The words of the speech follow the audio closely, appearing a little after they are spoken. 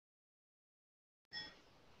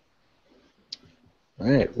All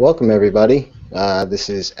right, welcome everybody. This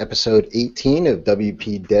is episode 18 of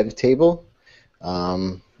WP Dev Table.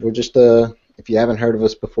 We're just if you haven't heard of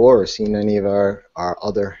us before or seen any of our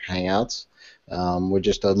other hangouts, we're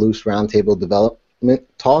just a loose roundtable development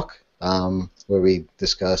talk where we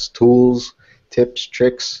discuss tools, tips,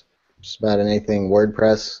 tricks, just about anything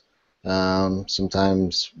WordPress,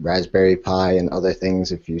 sometimes Raspberry Pi and other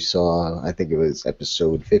things. If you saw, I think it was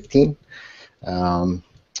episode 15.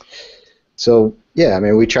 So yeah, I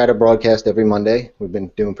mean, we try to broadcast every Monday. We've been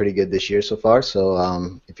doing pretty good this year so far. So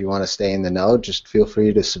if you want to stay in the know, just feel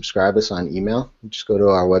free to subscribe us on email. Just go to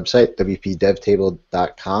our website,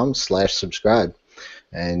 wpdevtable.com/subscribe,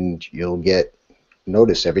 and you'll get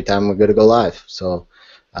notice every time we're going to go live. So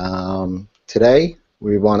today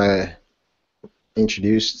we want to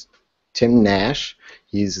introduce Tim Nash.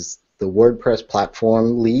 He's the WordPress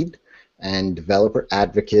platform lead and developer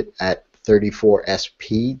advocate at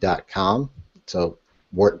 34sp.com. So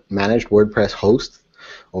managed WordPress host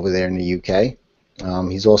over there in the UK.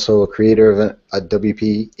 He's also a creator of a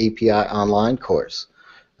WP API online course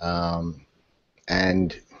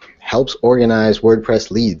and helps organize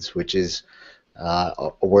WordPress Leads, which is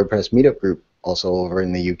a WordPress meetup group also over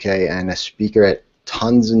in the UK, and a speaker at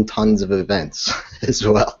tons and tons of events as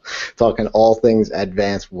well, talking all things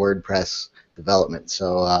advanced WordPress development.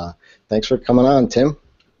 So thanks for coming on, Tim.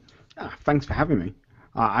 Thanks for having me.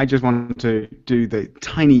 I just wanted to do the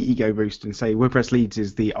tiny ego boost and say WordPress Leads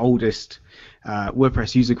is the oldest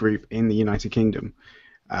WordPress user group in the United Kingdom.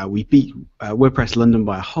 We beat WordPress London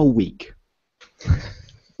by a whole week.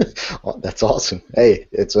 Well, that's awesome. Hey,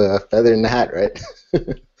 it's a feather in the hat, right?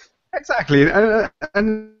 Exactly.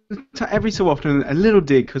 And every so often, a little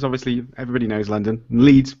dig, because obviously everybody knows London.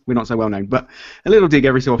 Leeds, we're not so well known, but a little dig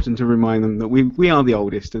every so often to remind them that we are the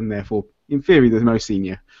oldest and therefore, in theory, the most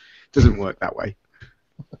senior. Doesn't work that way.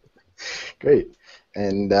 Great.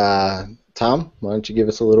 And Tom, why don't you give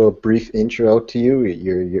us a little brief intro to you?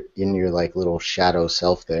 You're in your like little shadow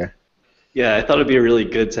self there. Yeah, I thought it'd be really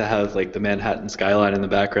good to have like the Manhattan skyline in the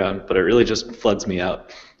background, but it really just floods me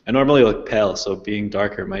out. I normally look pale, so being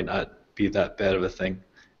darker might not be that bad of a thing.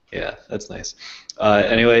 Yeah, that's nice.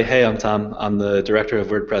 Anyway, hey, I'm Tom. I'm the Director of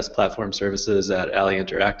WordPress Platform Services at Alley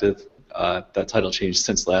Interactive. That title changed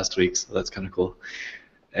since last week, so that's kind of cool.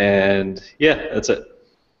 And yeah, that's it.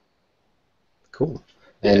 Cool.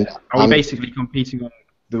 And are we basically competing on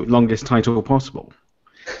the longest title possible?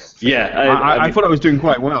 Yeah. I thought I was doing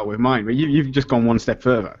quite well with mine, but you've just gone one step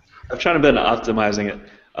further. I've tried to been optimizing it.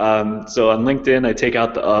 So on LinkedIn, I take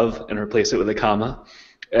out the of and replace it with a comma,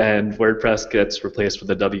 and WordPress gets replaced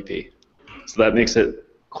with a WP. So that makes it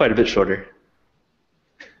quite a bit shorter.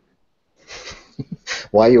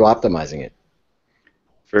 Why are you optimizing it?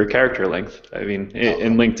 For character length. I mean,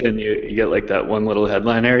 in LinkedIn, you get like that one little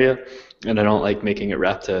headline area, and I don't like making it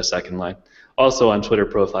wrap to a second line. Also, on Twitter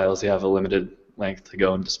profiles, you have a limited length to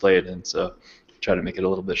go and display it in, so try to make it a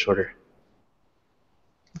little bit shorter.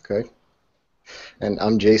 Okay. And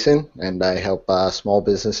I'm Jason, and I help small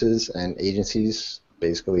businesses and agencies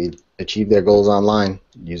basically achieve their goals online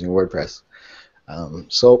using WordPress.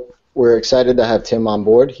 So we're excited to have Tim on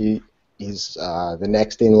board. He's the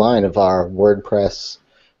next in line of our WordPress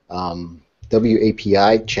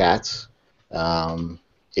WAPI chats. The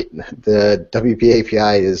WP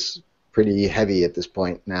API is pretty heavy at this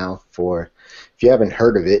point now. If you haven't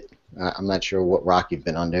heard of it, I'm not sure what rock you've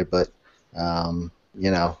been under, but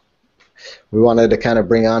you know, we wanted to kind of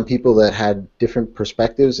bring on people that had different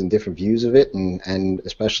perspectives and different views of it, and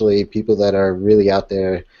especially people that are really out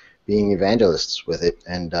there being evangelists with it.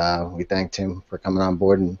 And we thanked him for coming on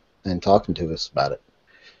board and talking to us about it.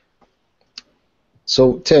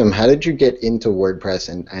 So Tim, how did you get into WordPress,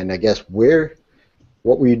 and I guess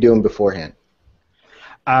what were you doing beforehand?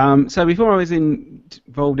 So before I was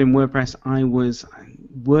involved in WordPress, I was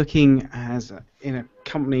working in a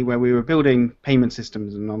company where we were building payment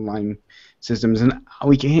systems and online systems, and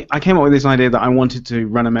I came up with this idea that I wanted to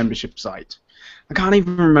run a membership site. I can't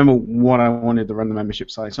even remember what I wanted to run the membership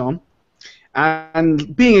site on.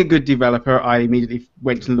 And being a good developer, I immediately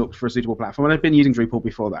went and looked for a suitable platform, and I'd been using Drupal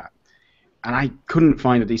before that. And I couldn't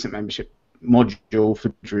find a decent membership module for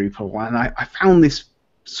Drupal, and I found this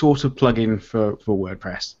sort of plugin for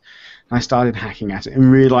WordPress. And I started hacking at it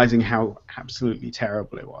and realizing how absolutely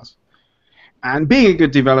terrible it was. And being a good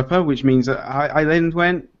developer, which means that I then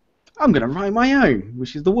went, I'm going to write my own,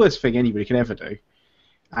 which is the worst thing anybody can ever do.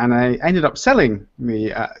 And I ended up selling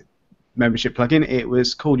the membership plugin. It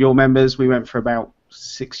was called Your Members. We went for about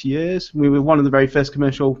 6 years. We were one of the very first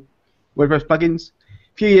commercial WordPress plugins.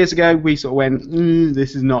 A few years ago, we sort of went,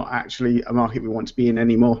 this is not actually a market we want to be in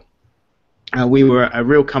anymore. We were a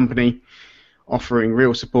real company offering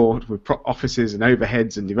real support with offices and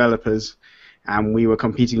overheads and developers, and we were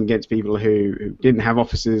competing against people who didn't have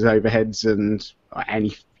offices, overheads, and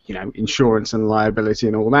any insurance and liability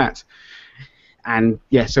and all that. And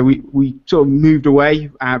yeah, so we sort of moved away,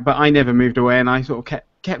 but I never moved away, and I sort of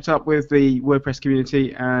kept up with the WordPress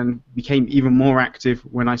community and became even more active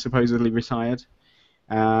when I supposedly retired.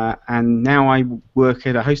 And now I work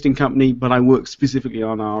at a hosting company, but I work specifically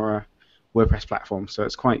on our WordPress platform. So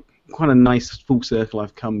it's quite a nice full circle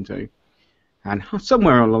I've come to. And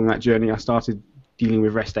somewhere along that journey, I started dealing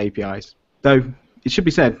with REST APIs. Though it should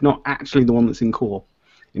be said, not actually the one that's in core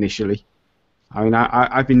initially. I mean,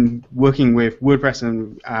 I've been working with WordPress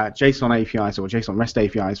and JSON APIs or JSON REST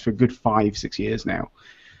APIs for a good 5-6 years now.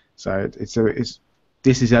 So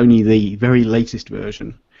this is only the very latest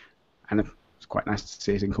version, and it's quite nice to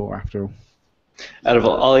see it in core after all. Out of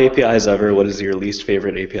all APIs ever, what is your least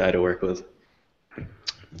favorite API to work with?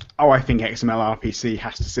 Oh, I think XML RPC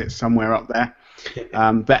has to sit somewhere up there.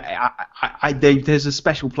 But there's a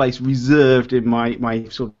special place reserved in my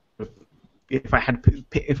sort of.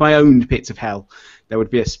 If I owned Pits of Hell, there would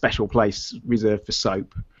be a special place reserved for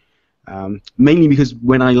SOAP. Mainly because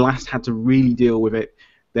when I last had to really deal with it,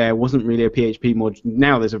 there wasn't really a PHP module.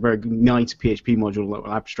 Now there's a very nice PHP module that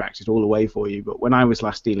will abstract it all away for you. But when I was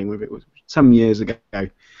last dealing with it, was some years ago,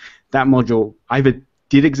 that module either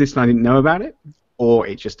did exist and I didn't know about it, or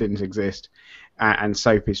it just didn't exist. And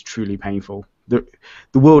SOAP is truly painful. The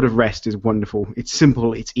world of REST is wonderful. It's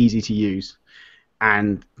simple. It's easy to use.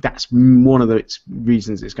 And that's one of the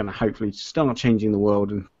reasons it's going to hopefully start changing the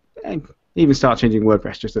world and even start changing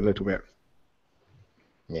WordPress just a little bit.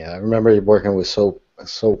 Yeah, I remember working with SOAP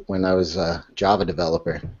when I was a Java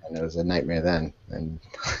developer, and it was a nightmare then. And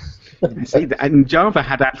see, and Java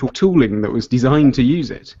had actual tooling that was designed to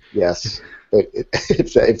use it. Yes,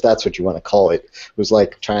 if that's what you want to call it. It was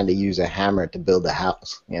like trying to use a hammer to build a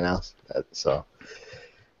house,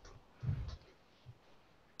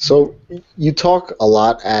 So you talk a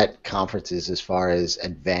lot at conferences as far as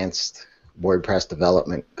advanced WordPress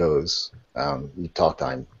development goes. You talked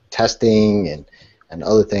on testing and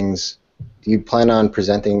other things. Do you plan on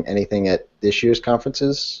presenting anything at this year's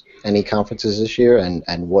conferences? Any conferences this year,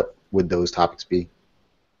 and what would those topics be?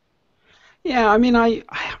 Yeah, I mean,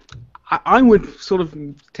 I would sort of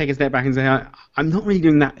take a step back and say I'm not really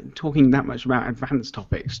talking that much about advanced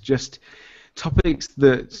topics, just topics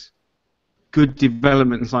that good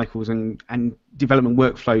development cycles and development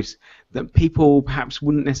workflows that people perhaps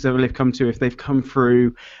wouldn't necessarily have come to if they've come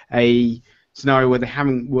through a scenario where they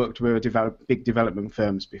haven't worked with big development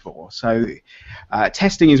firms before. So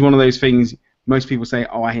testing is one of those things most people say,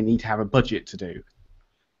 oh, I need to have a budget to do.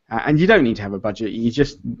 And you don't need to have a budget,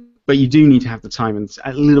 but you do need to have the time and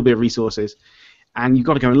a little bit of resources, and you've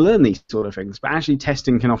got to go and learn these sort of things. But actually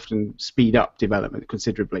testing can often speed up development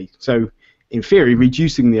considerably. So in theory,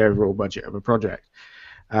 reducing the overall budget of a project.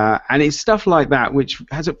 And it's stuff like that which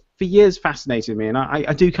has for years fascinated me, and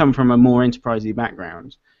I do come from a more enterprisey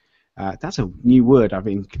background. That's a new word I've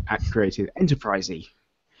been created, enterprisey.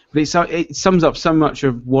 But it sums up so much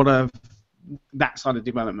of that side of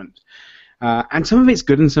development. And some of it's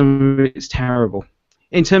good and some of it's terrible.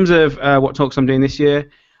 In terms of what talks I'm doing this year,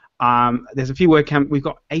 there's a few WordCamp. We've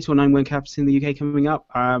got 8 or 9 WordCamps in the UK coming up.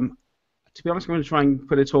 To be honest, I'm going to try and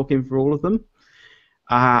put a talk in for all of them.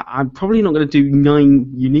 I'm probably not going to do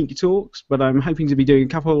 9 unique talks, but I'm hoping to be doing a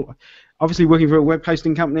couple. Obviously, working for a web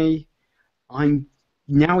hosting company, I'm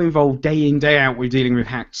now involved day in, day out with dealing with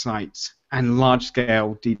hacked sites and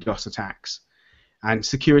large-scale DDoS attacks. And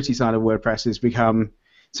security side of WordPress has become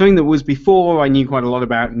something that was before I knew quite a lot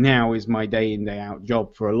about. Now is my day in, day out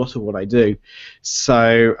job for a lot of what I do.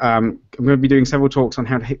 So I'm going to be doing several talks on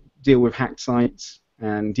how to deal with hacked sites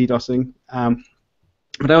and DDoSing.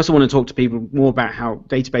 But I also want to talk to people more about how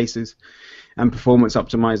databases and performance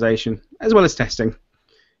optimization, as well as testing.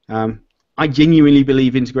 I genuinely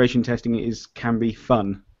believe integration testing can be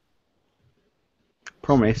fun.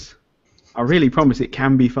 Promise. I really promise it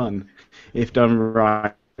can be fun if done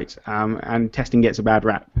right. And testing gets a bad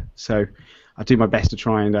rap. So I do my best to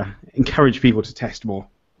try and encourage people to test more.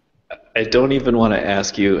 I don't even want to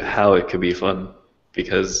ask you how it could be fun,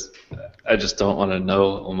 because I just don't want to know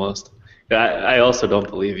almost. I also don't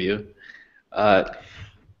believe you.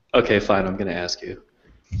 Okay, fine, I'm going to ask you.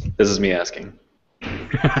 This is me asking.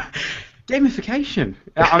 Gamification.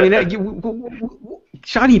 I mean,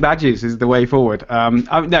 shiny badges is the way forward.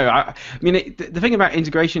 The thing about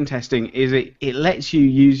integration testing is it lets you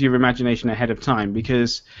use your imagination ahead of time,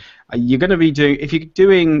 because you're going to be if you're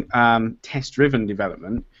doing test-driven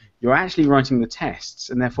development, you're actually writing the tests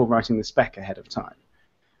and therefore writing the spec ahead of time.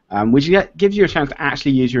 which gives you a chance to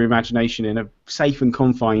actually use your imagination in a safe and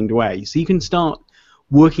confined way. So you can start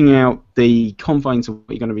working out the confines of what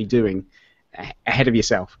you're going to be doing ahead of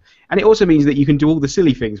yourself. And it also means that you can do all the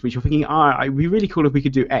silly things, which you're thinking, it'd be really cool if we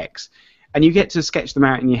could do X. And you get to sketch them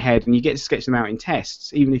out in your head, and you get to sketch them out in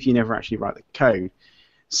tests, even if you never actually write the code.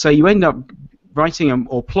 So you end up writing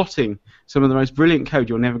or plotting some of the most brilliant code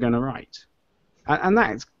you're never going to write. And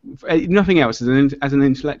that's, nothing else, as an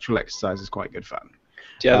intellectual exercise, is quite good fun.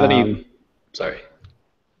 Do you have any... Sorry.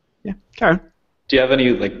 Yeah, carry on. Do you have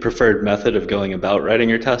any preferred method of going about writing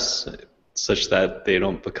your tests such that they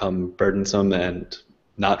don't become burdensome and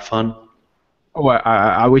not fun? Oh,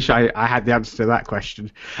 I wish I had the answer to that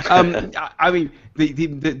question. I mean,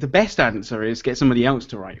 the best answer is get somebody else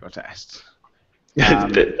to write your tests.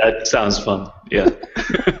 That sounds fun. Yeah.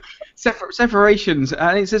 Separations.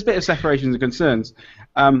 It's a bit of separations and concerns.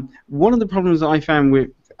 One of the problems that I found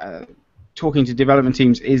with talking to development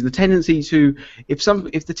teams is the tendency to, if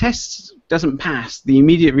the test doesn't pass, the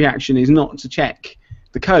immediate reaction is not to check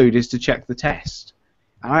the code, is to check the test.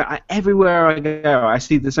 Everywhere I go, I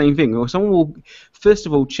see the same thing. Or someone will, first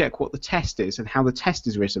of all, check what the test is and how the test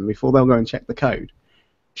is written before they'll go and check the code,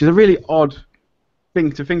 which is a really odd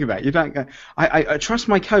thing to think about. You don't go, I trust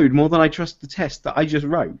my code more than I trust the test that I just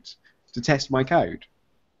wrote to test my code.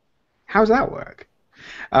 How does that work?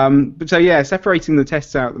 But so yeah, separating the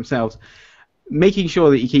tests out themselves, making sure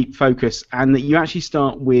that you keep focus and that you actually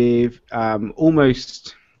start with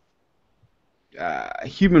almost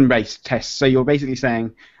human-based tests. So you're basically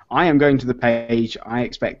saying, I am going to the page, I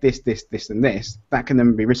expect this, this, this, and this. That can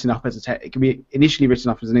then be written up as a test. It can be initially written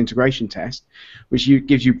up as an integration test, which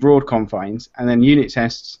gives you broad confines, and then unit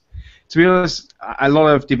tests. To be honest, a lot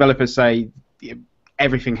of developers say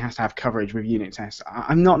everything has to have coverage with unit tests.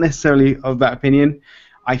 I'm not necessarily of that opinion.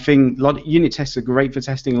 I think unit tests are great for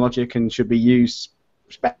testing logic and should be used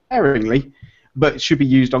sparingly, but should be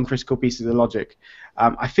used on critical pieces of logic.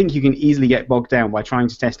 I think you can easily get bogged down by trying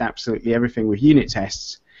to test absolutely everything with unit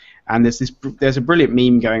tests. And there's a brilliant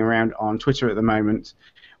meme going around on Twitter at the moment,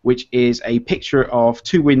 which is a picture of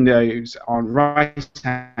two windows on right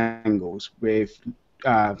angles with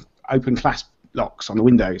open clasp locks on the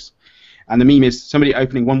windows. And the meme is somebody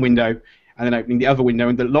opening one window and then opening the other window,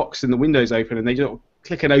 and the locks in the windows open, and they just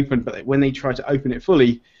click and open, but when they try to open it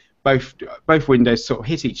fully, both windows sort of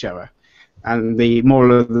hit each other. And the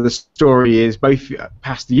moral of the story is both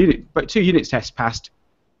passed the unit, but two unit tests passed,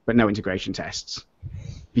 but no integration tests,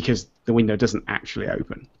 because the window doesn't actually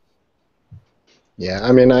open. Yeah,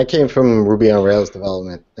 I mean, I came from Ruby on Rails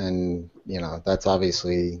development, and that's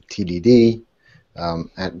obviously TDD.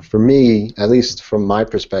 And for me, at least from my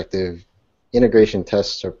perspective, integration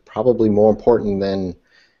tests are probably more important than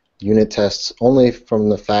unit tests, only from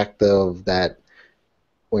the fact of that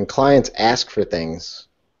when clients ask for things,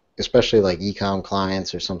 especially like e-com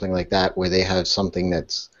clients or something like that, where they have something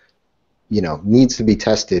that's needs to be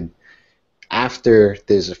tested after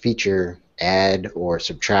there's a feature add or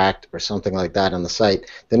subtract or something like that on the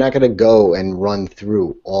site, they're not going to go and run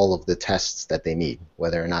through all of the tests that they need,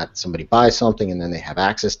 whether or not somebody buys something and then they have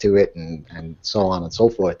access to it and so on and so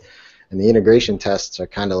forth. And the integration tests are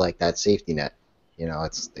kind of like that safety net. I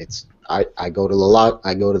go to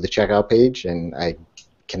the checkout page and I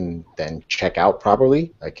can then check out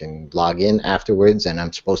properly. I can log in afterwards and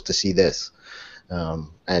I'm supposed to see this.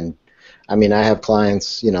 And I mean, I have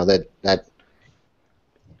clients, that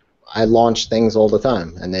I launch things all the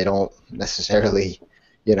time, and they don't necessarily,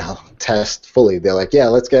 test fully. They're like, yeah,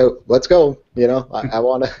 let's go. I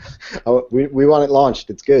want to, we want it launched.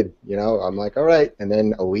 It's good. I'm like, all right. And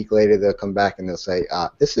then a week later, they'll come back and they'll say,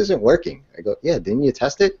 this isn't working. I go, yeah, didn't you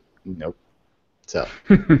test it? Nope. So.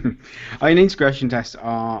 I mean, integration tests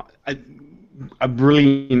are a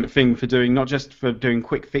brilliant thing for doing, not just for doing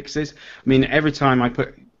quick fixes. I mean, every time I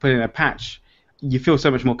put in a patch, you feel so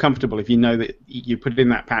much more comfortable if you know that you put in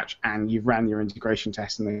that patch and you've ran your integration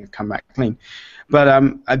tests and they've come back clean. But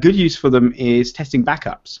a good use for them is testing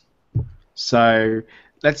backups. So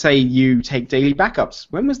let's say you take daily backups.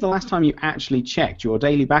 When was the last time you actually checked your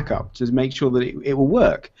daily backup to make sure that it will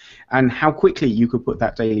work, and how quickly you could put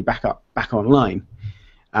that daily backup back online?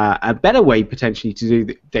 A better way potentially to do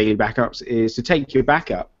the daily backups is to take your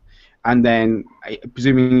backup, and then,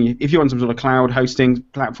 presuming if you're on some sort of cloud hosting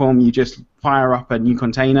platform, you just fire up a new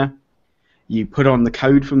container, you put on the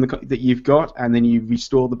code from that you've got, and then you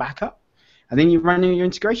restore the backup, and then you run your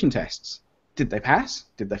integration tests. Did they pass?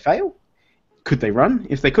 Did they fail? Could they run?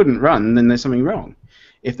 If they couldn't run, then there's something wrong.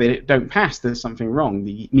 If they don't pass, there's something wrong.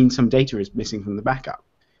 It means some data is missing from the backup.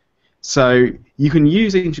 So you can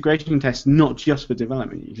use integration tests not just for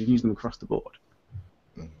development. You can use them across the board.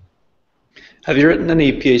 Have you written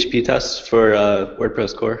any PHP tests for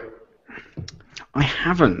WordPress core? I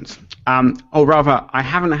haven't. Or rather, I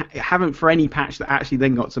haven't for any patch that actually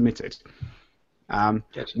then got submitted. Gotcha.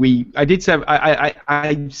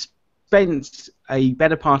 I spent a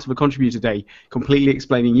better part of a contributor day completely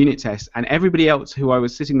explaining unit tests, and everybody else who I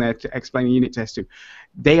was sitting there to explain a unit test to,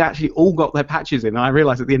 they actually all got their patches in. And I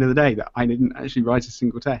realized at the end of the day that I didn't actually write a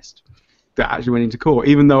single test that actually went into core,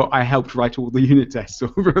 even though I helped write all the unit tests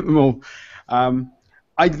or wrote them all.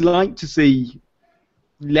 I'd like to see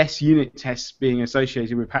less unit tests being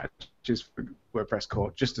associated with patches for WordPress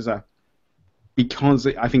core, because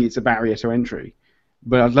I think it's a barrier to entry.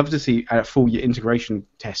 But I'd love to see a full integration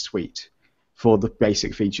test suite for the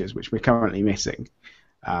basic features, which we're currently missing.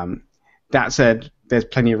 That said, there's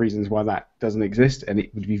plenty of reasons why that doesn't exist, and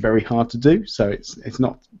it would be very hard to do. So it's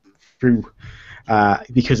not through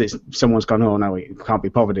because someone's gone, oh no, it can't be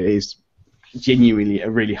bothered. It is genuinely a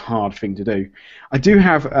really hard thing to do. I do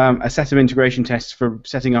have a set of integration tests for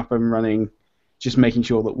setting up and running, just making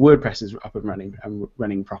sure that WordPress is up and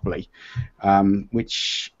running properly,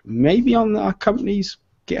 which may be on our company's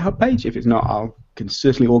GitHub page. If it's not, I can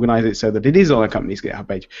certainly organize it so that it is on our company's GitHub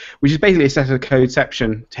page, which is basically a set of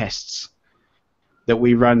codeception tests that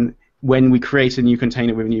we run when we create a new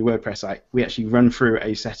container with a new WordPress site. We actually run through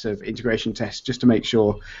a set of integration tests just to make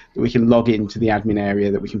sure that we can log into the admin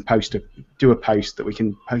area, that we can do a post, that we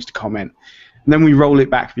can post a comment, and then we roll it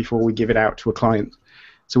back before we give it out to a client.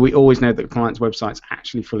 So we always know that the client's website's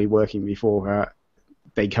actually fully working before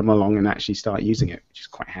they come along and actually start using it, which is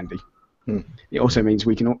quite handy. It also means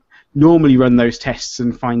we can normally run those tests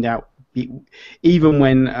and find out, even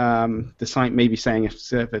when the site may be saying a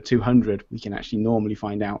server 200, we can actually normally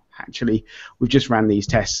find out, actually, we've just ran these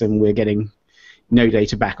tests and we're getting no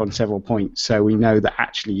data back on several points. So we know that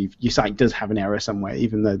actually your site does have an error somewhere,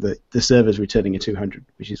 even though the server's returning a 200,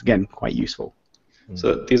 which is, again, quite useful.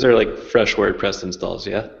 So these are like fresh WordPress installs,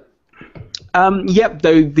 yeah? Yep.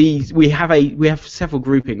 Though we have several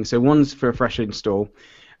groupings. So one's for a fresh install,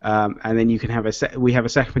 and then you can have we have a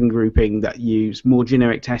second grouping that use more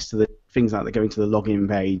generic tests of the things like that go into the login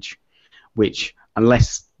page, which,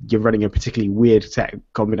 unless you're running a particularly weird set of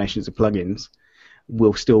combinations of plugins,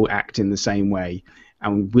 will still act in the same way.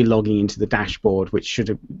 And we're logging into the dashboard, which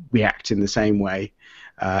should react in the same way.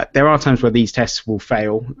 There are times where these tests will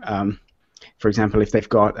fail. For example, if they've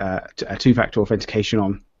got a two-factor authentication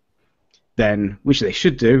on, then, which they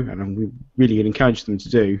should do, and we really encourage them to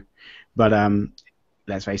do, but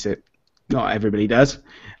let's face it, not everybody does.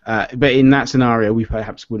 But in that scenario, we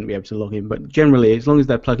perhaps wouldn't be able to log in. But generally, as long as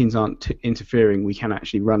their plugins aren't interfering, we can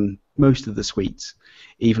actually run most of the suites,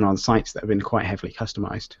 even on sites that have been quite heavily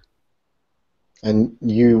customized. And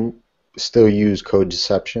you still use code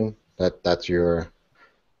deception? That's your...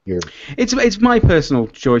 It's my personal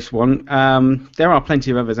choice one. There are plenty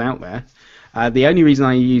of others out there. The only reason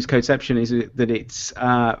I use Codeception is that it's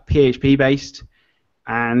PHP based,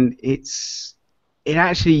 and it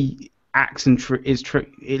actually acts and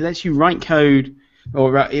it lets you write code,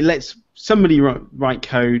 or it lets somebody write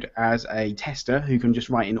code as a tester who can just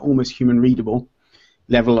write an almost human readable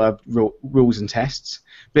level of rules and tests.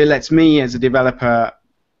 But it lets me as a developer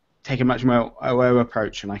take a much more OO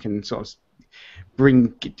approach, and I can sort of bring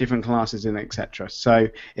different classes in, etc. So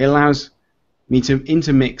it allows me to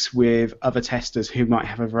intermix with other testers who might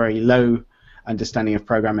have a very low understanding of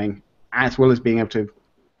programming, as well as being able to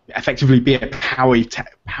effectively be a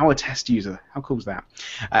power test user. How cool is that?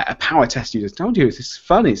 A power test user. I told you, it's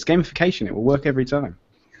fun. It's gamification. It will work every time.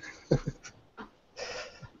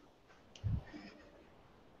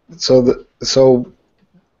 So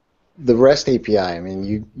the REST API, I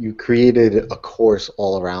mean, you created a course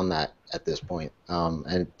all around that at this point, and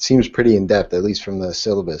it seems pretty in depth, at least from the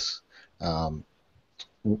syllabus.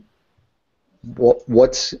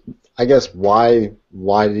 What's, I guess, why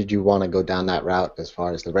did you want to go down that route as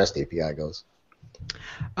far as the REST API goes?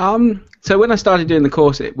 So when I started doing the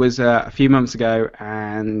course, it was a few months ago,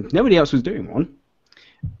 and nobody else was doing one.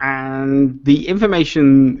 And the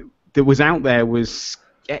information that was out there was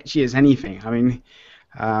sketchy as anything. I mean,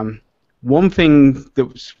 one thing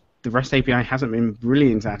that the REST API hasn't been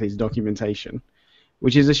brilliant at is documentation,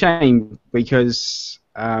 which is a shame because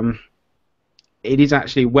it is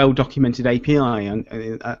actually a well-documented API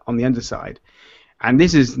on the underside, and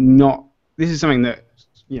this is something that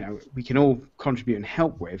we can all contribute and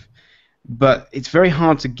help with, but it's very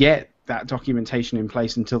hard to get that documentation in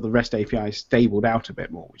place until the REST API is stabled out a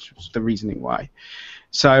bit more, which was the reasoning why.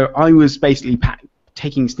 So I was basically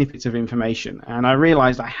taking snippets of information, and I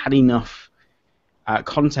realized I had enough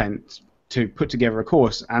content to put together a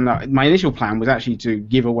course, and my initial plan was actually to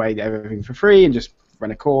give away everything for free and just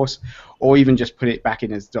run a course, or even just put it back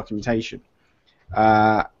in as documentation.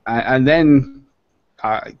 And then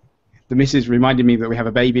the missus reminded me that we have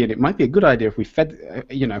a baby, and it might be a good idea if we fed,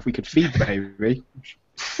 if we could feed the baby.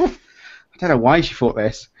 I don't know why she thought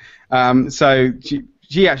this. So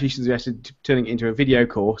she actually suggested turning it into a video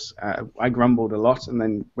course. I grumbled a lot, and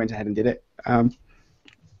then went ahead and did it.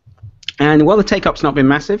 And while the take-up's not been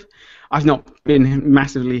massive, I've not been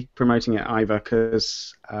massively promoting it either,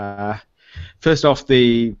 because first off,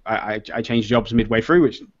 I changed jobs midway through,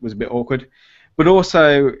 which was a bit awkward. But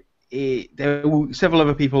also, there were several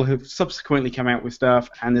other people who've subsequently come out with stuff,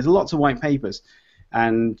 and there's lots of white papers.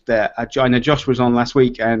 And I know Josh was on last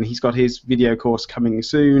week, and he's got his video course coming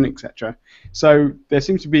soon, etc. So there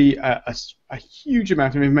seems to be a huge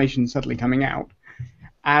amount of information suddenly coming out.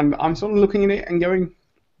 And I'm sort of looking at it and going,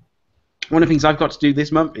 one of the things I've got to do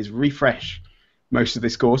this month is refresh most of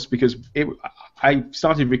this course, because I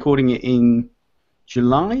started recording it in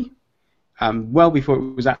July, well before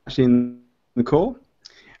it was actually in the core.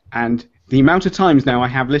 And the amount of times now I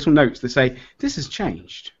have little notes that say, this has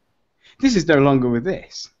changed. This is no longer with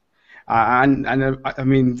this. I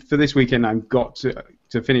mean, for this weekend, I've got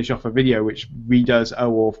to finish off a video which redoes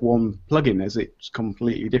OAuth 1 plugin, as it's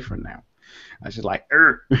completely different now. I was just like,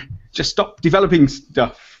 just stop developing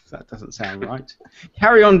stuff. That doesn't sound right.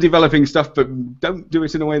 Carry on developing stuff, but don't do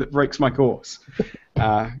it in a way that breaks my course.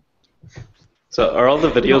 So are all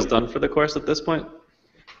the videos done for the course at this point?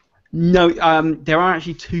 No, there are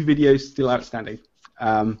actually 2 videos still outstanding,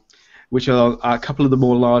 which are a couple of the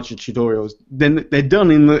more larger tutorials. Then they're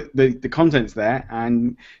done in the content's there,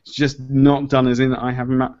 and it's just not done as in I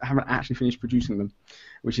haven't actually finished producing them,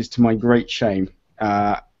 which is to my great shame,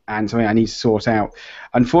 and something I need to sort out.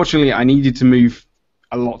 Unfortunately, I needed to move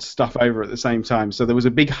a lot of stuff over at the same time, so there was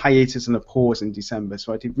a big hiatus and a pause in December,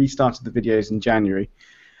 so I restarted the videos in January.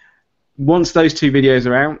 Once those 2 videos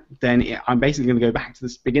are out, then I'm basically going to go back to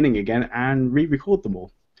the beginning again and re-record them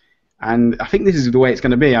all. And I think this is the way it's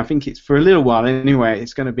going to be. I think it's, for a little while anyway,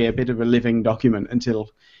 it's going to be a bit of a living document until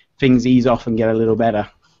things ease off and get a little better.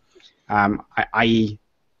 I.e.,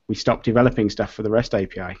 we stop developing stuff for the REST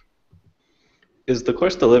API. Is the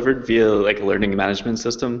course delivered via like a learning management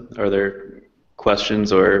system? Are there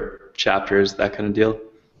questions or chapters, that kind of deal?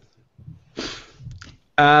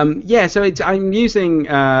 Yeah, so I'm using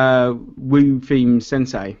Woo Theme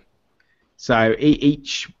Sensei. So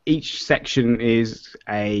each section is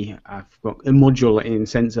a module in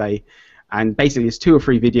Sensei, and basically it's 2 or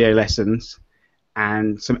 3 video lessons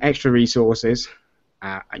and some extra resources.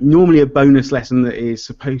 Normally a bonus lesson that is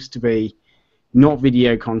supposed to be not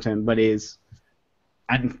video content, but is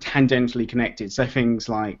tangentially connected. So things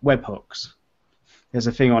like webhooks. There's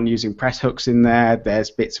a thing on using press hooks in there.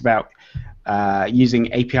 There's bits about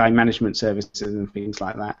using API management services and things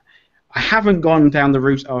like that. I haven't gone down the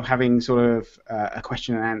route of having sort of a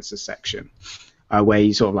question and answer section where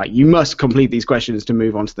you sort of like, you must complete these questions to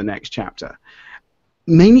move on to the next chapter.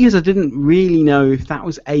 Mainly because I didn't really know if that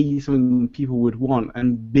was A, something people would want,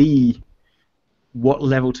 and B, what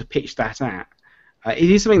level to pitch that at.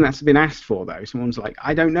 It is something that's been asked for, though. Someone's like,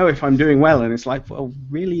 I don't know if I'm doing well, and it's like, well,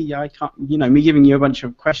 really, I can't, me giving you a bunch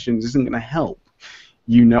of questions isn't going to help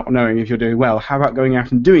you not knowing if you're doing well. How about going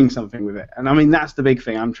out and doing something with it? And I mean, that's the big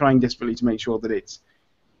thing. I'm trying desperately to make sure that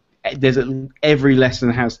every lesson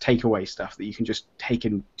has takeaway stuff that you can just take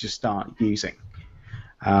and just start using.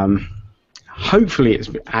 Hopefully it's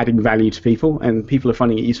adding value to people, and people are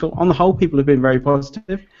finding it useful. On the whole, people have been very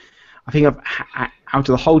positive. I think out of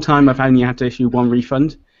the whole time, I've only had to issue 1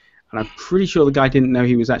 refund, and I'm pretty sure the guy didn't know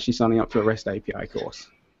he was actually signing up to a REST API course.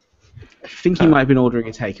 I think he might have been ordering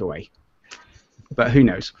a takeaway, but who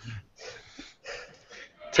knows?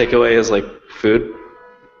 Takeaway is like food?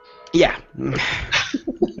 Yeah.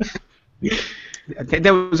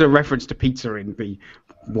 There was a reference to pizza in the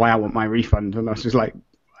why I want my refund, and I was just like,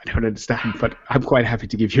 I don't understand, but I'm quite happy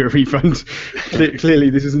to give you a refund. Clearly,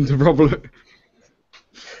 this isn't a problem.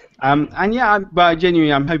 And yeah, but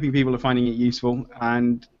genuinely, I'm hoping people are finding it useful.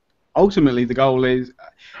 And ultimately, the goal is,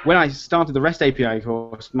 when I started the REST API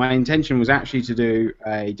course, my intention was actually to do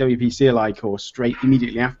a WP CLI course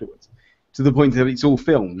immediately afterwards, to the point that it's all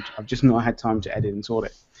filmed. I've just not had time to edit and sort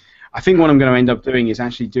it. I think what I'm going to end up doing is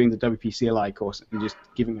actually doing the WP CLI course and just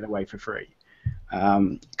giving it away for free.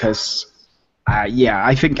 Because yeah,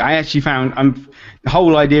 I think I actually found the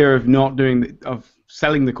whole idea of not doing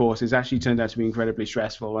selling the course has actually turned out to be incredibly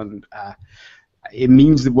stressful, and it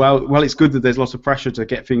means that while it's good that there's lots of pressure to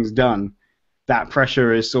get things done, that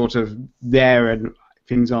pressure is sort of there and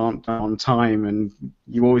things aren't on time, and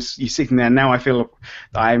you're sitting there. Now I feel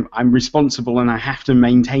that I'm responsible and I have to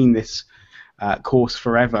maintain this course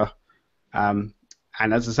forever, and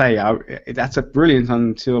And as I say, that's a brilliant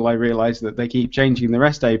until I realised that they keep changing the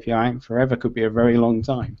REST API. Forever could be a very long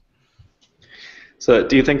time. So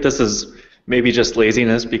do you think this is maybe just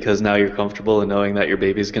laziness because now you're comfortable in knowing that your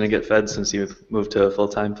baby's going to get fed since you've moved to a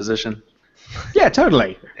full-time position? Yeah,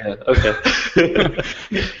 totally. Yeah, okay.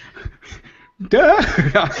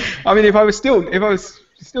 Duh. I mean, if I was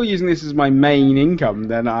still using this as my main income,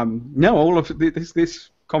 then no, all of this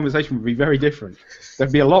conversation would be very different.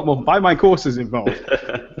 There'd be a lot more buy my courses involved.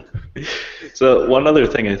 So one other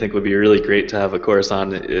thing I think would be really great to have a course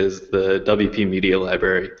on is the WP Media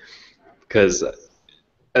Library, because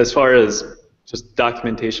as far as just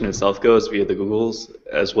documentation itself goes via the Googles,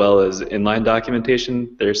 as well as inline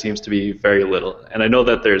documentation, there seems to be very little. And I know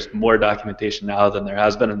that there's more documentation now than there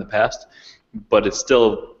has been in the past, but it's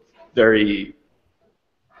still very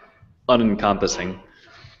unencompassing.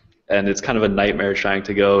 And it's kind of a nightmare trying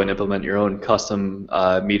to go and implement your own custom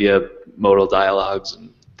media modal dialogues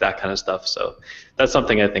and that kind of stuff. So that's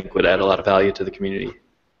something I think would add a lot of value to the community.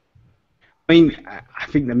 I mean, I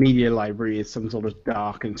think the media library is some sort of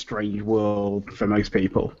dark and strange world for most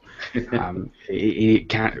people. It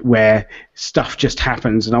can, where stuff just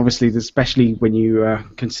happens, and obviously, especially when you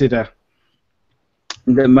consider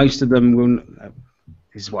that most of them will.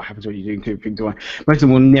 This is what happens when you're doing 2 things. Most of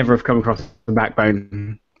them will never have come across the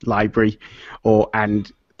Backbone library,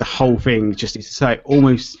 and the whole thing just is so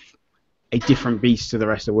almost a different beast to the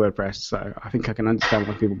rest of WordPress. So I think I can understand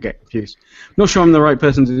why people get confused. I'm not sure I'm the right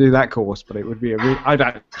person to do that course, but it would be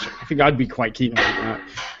I think I'd be quite keen on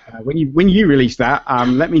it. When you release that,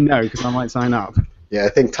 let me know because I might sign up. Yeah, I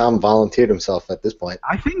think Tom volunteered himself at this point.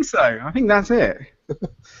 I think so. I think that's it. So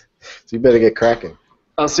you better get cracking.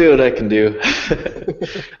 I'll see what I can do.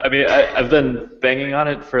 I mean, I've been banging on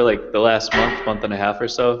it for like the last month and a half or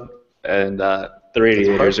so, and the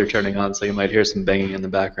radiators are turning on, so you might hear some banging in the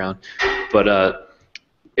background. But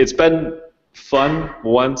it's been fun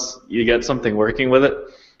once you get something working with it,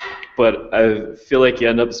 but I feel like you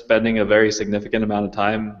end up spending a very significant amount of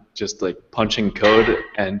time just like punching code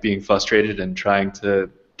and being frustrated and trying to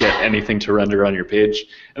get anything to render on your page.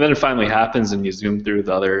 And then it finally happens and you zoom through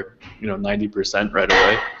the other 90% right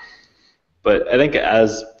away. But I think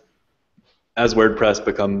as WordPress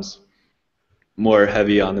becomes more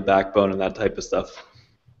heavy on the backbone and that type of stuff,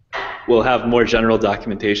 we'll have more general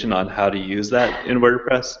documentation on how to use that in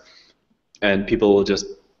WordPress, and people will just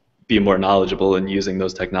be more knowledgeable in using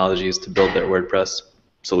those technologies to build their WordPress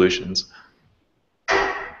solutions.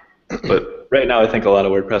 But right now I think a lot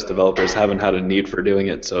of WordPress developers haven't had a need for doing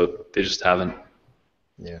it, so they just haven't.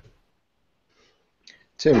 Yeah.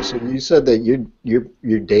 Tim, so you said that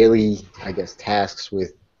your daily, I guess, tasks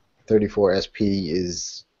with 34SP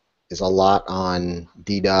is a lot on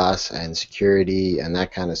DDoS and security and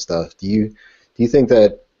that kind of stuff. Do you think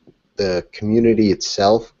that the community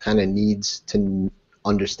itself kind of needs to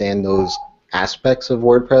understand those aspects of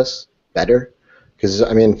WordPress better? Because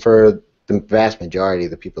I mean, for the vast majority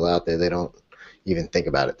of the people out there, they don't even think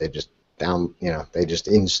about it. They just they just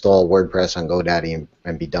install WordPress on GoDaddy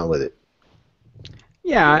and be done with it.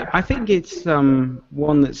 Yeah, I think it's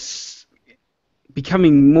one that's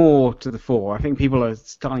becoming more to the fore. I think people are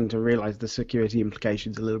starting to realize the security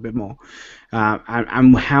implications a little bit more,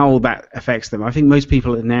 and how that affects them. I think most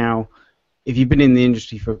people are now, if you've been in the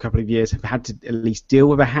industry for a couple of years, have had to at least deal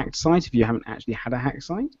with a hacked site if you haven't actually had a hacked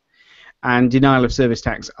site. And denial of service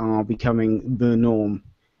attacks are becoming the norm,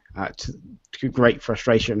 to great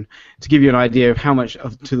frustration. To give you an idea of how much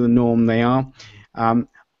to the norm they are,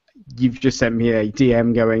 you've just sent me a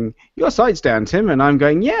DM going, "Your site's down, Tim," and I'm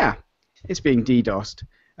going, "Yeah, it's being DDoSed."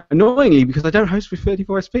 Annoyingly, because I don't host with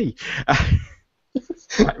 34SP.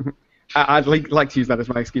 I'd like to use that as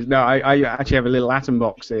my excuse. No, I actually have a little Atom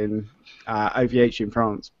box in OVH in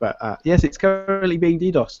France, but yes, it's currently being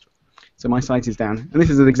DDoSed. So my site is down. And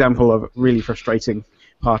this is an example of a really frustrating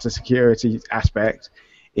part of security aspect,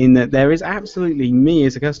 in that there is absolutely, me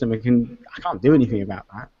as a customer, I can't do anything about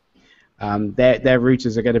that. Their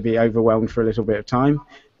routers are going to be overwhelmed for a little bit of time.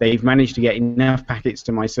 They've managed to get enough packets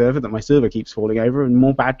to my server that my server keeps falling over and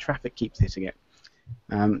more bad traffic keeps hitting it.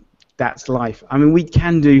 That's life. I mean, we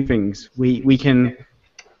can do things. We can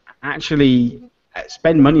actually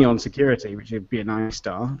spend money on security, which would be a nice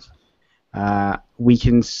start. We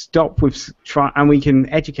can stop with and we can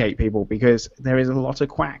educate people, because there is a lot of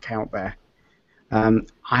quack out there.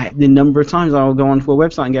 The number of times I will go onto a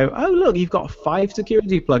website and go, "Oh look, you've got 5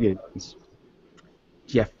 security plugins.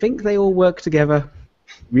 Do you think they all work together?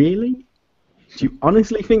 Really? Do you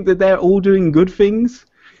honestly think that they're all doing good things?"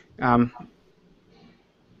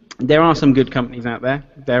 There are some good companies out there.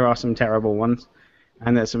 There are some terrible ones.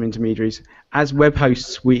 and there's some intermediaries. As web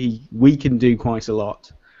hosts, we can do quite a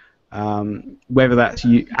lot. Whether that's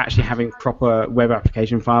you actually having proper web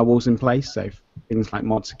application firewalls in place, so things like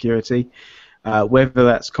mod security, whether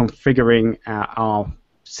that's configuring our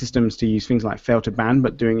systems to use things like fail to ban,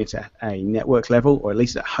 but doing it at a network level or at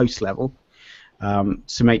least at host level,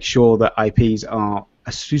 to make sure that IPs are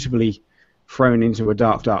suitably thrown into a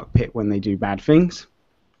dark pit when they do bad things.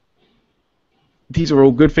 These are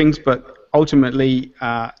all good things, but ultimately,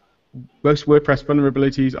 most WordPress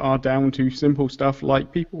vulnerabilities are down to simple stuff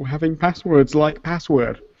like people having passwords like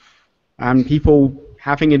password, and people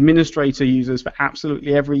having administrator users for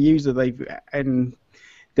absolutely every user and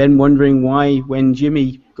then wondering why, when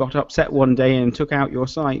Jimmy got upset one day and took out your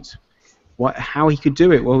site, how he could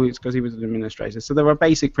do it. Well, it's because he was an administrator. So there are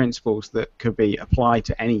basic principles that could be applied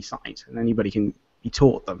to any site, and anybody can be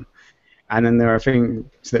taught them. And then there are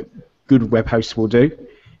things that good web hosts will do.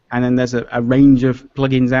 And then there's a range of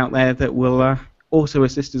plugins out there that will also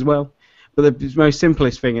assist as well. But the most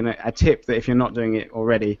simplest thing, and a tip that if you're not doing it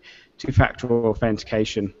already, two-factor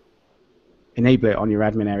authentication, enable it on your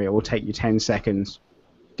admin area. It will take you 10 seconds.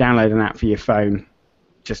 Download an app for your phone.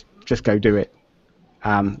 Just go do it.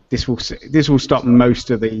 This will stop most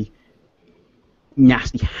of the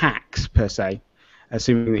nasty hacks per se,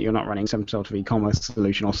 assuming that you're not running some sort of e-commerce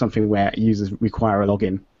solution or something where users require a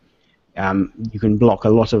login. You can block a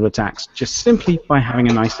lot of attacks just simply by having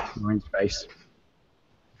a nice interface.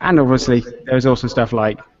 And obviously, there's also stuff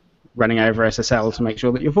like running over SSL to make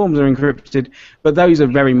sure that your forms are encrypted. But those are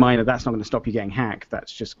very minor. That's not going to stop you getting hacked.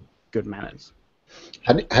 That's just good manners.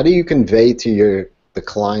 How do you convey to the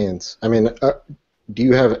clients? I mean, do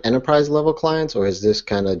you have enterprise level clients, or is this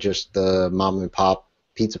kind of just the mom and pop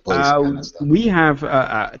pizza place kind of stuff? We have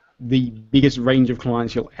the biggest range of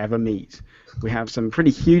clients you'll ever meet. We have some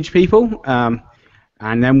pretty huge people, and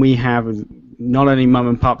then we have not only mum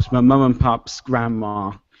and pops, but mum and pop's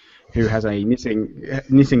grandma, who has a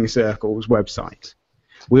knitting circles website.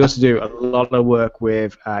 We also do a lot of work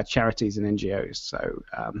with charities and NGOs. So,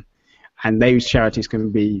 and those charities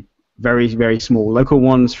can be very, very small local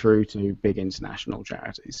ones through to big international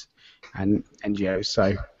charities and NGOs.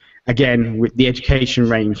 So, again, the education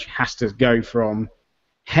range has to go from,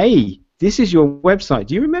 hey, this is your website.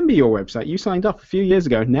 Do you remember your website? You signed up a few years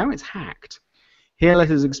ago. Now it's hacked. Here,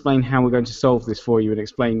 let us explain how we're going to solve this for you and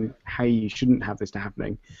explain how you shouldn't have this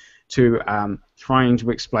happening, to trying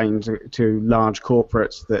to explain to large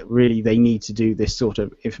corporates that really they need to do this sort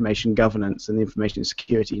of information governance and information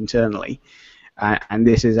security internally. And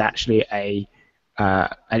this is actually an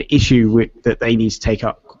issue that they need to take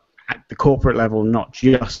up at the corporate level, not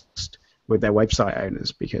just with their website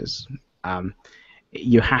owners, because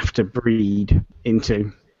you have to breed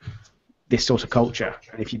into this sort of culture.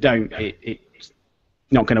 And if you don't, it's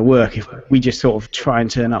not going to work. If we just sort of try and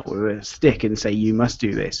turn up with a stick and say, you must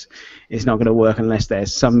do this, it's not going to work unless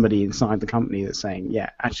there's somebody inside the company that's saying,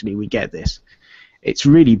 yeah, actually, we get this. It's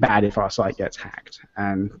really bad if our site gets hacked.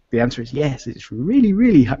 And the answer is yes, it's really,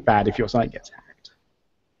 really bad if your site gets hacked.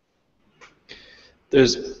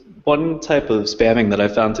 There's one type of spamming that I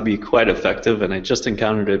found to be quite effective, and I just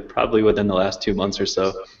encountered it probably within the last 2 months or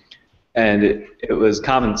so. And it was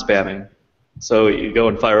comment spamming. So you go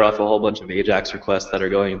and fire off a whole bunch of AJAX requests that are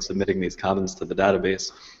going and submitting these comments to the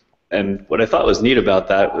database. And what I thought was neat about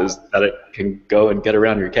that was that it can go and get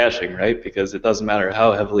around your caching, right? Because it doesn't matter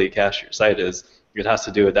how heavily cached your site is, it has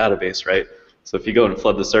to do a database, right? So if you go and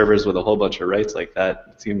flood the servers with a whole bunch of writes like that,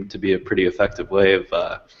 it seemed to be a pretty effective way of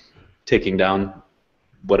taking down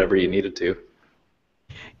whatever you needed to.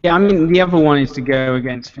 Yeah, I mean, the other one is to go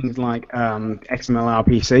against things like XML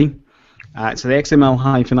RPC. So the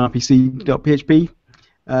XML-RPC.php,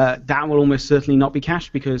 that will almost certainly not be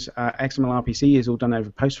cached because XML RPC is all done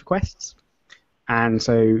over post requests. And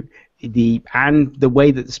so the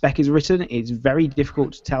way that the spec is written, it's very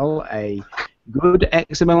difficult to tell a good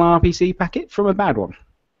XML RPC packet from a bad one.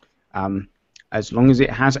 As long as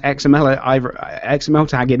it has XML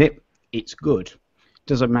tag in it, it's good.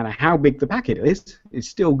 Doesn't matter how big the packet is, it's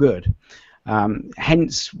still good.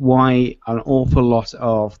 Hence why an awful lot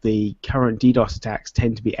of the current DDoS attacks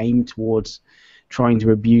tend to be aimed towards trying to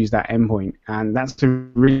abuse that endpoint, and that's a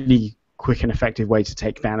really quick and effective way to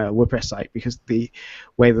take down a WordPress site, because the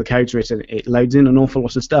way the code's written, it loads in an awful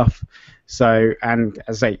lot of stuff. So, and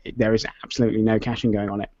as I say, there is absolutely no caching going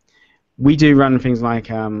on it. We do run things like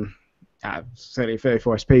certainly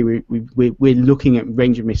 34SP. We're looking at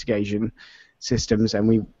range of mitigation systems, and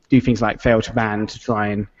we do things like fail to ban to try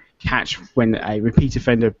and catch when a repeat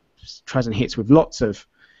offender tries and hits with lots of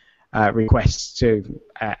requests to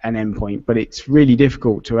an endpoint. But it's really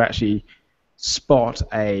difficult to actually spot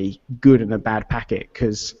a good and a bad packet,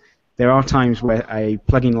 because there are times where a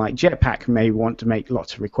plugin like Jetpack may want to make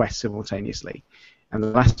lots of requests simultaneously. And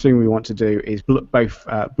the last thing we want to do is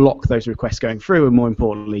block those requests going through, and more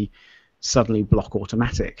importantly, suddenly block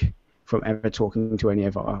automatic from ever talking to any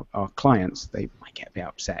of our clients. They might get a bit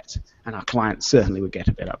upset, and our clients certainly would get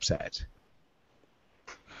a bit upset.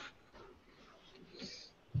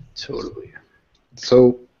 Totally.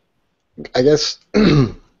 So I guess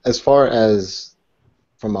as far as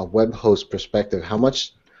from a web host perspective, how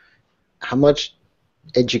much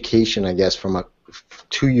education, I guess,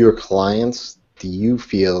 to your clients do you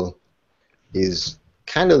feel is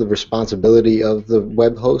kind of the responsibility of the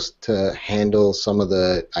web host to handle some of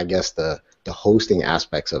the, I guess, the hosting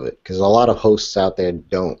aspects of it? Because a lot of hosts out there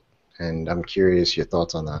don't, and I'm curious your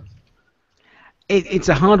thoughts on that. It's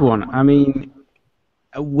a hard one. I mean,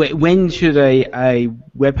 when should a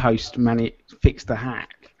web host fix the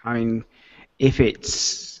hack? I mean, if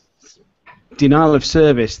it's denial of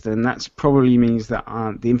service, then that probably means that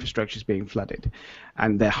the infrastructure is being flooded,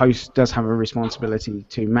 and the host does have a responsibility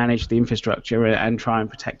to manage the infrastructure and try and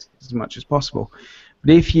protect it as much as possible.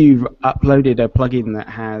 But if you've uploaded a plugin that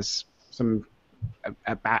has some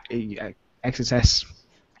XSS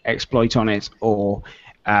exploit on it, or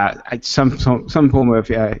some form of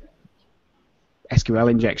SQL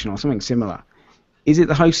injection or something similar, is it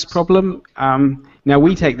the host's problem? Now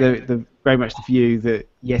we take the very much the view that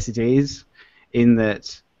yes, it is, in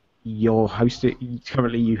that your host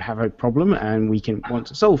currently you have a problem, and we want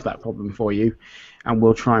to solve that problem for you, and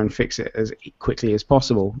we'll try and fix it as quickly as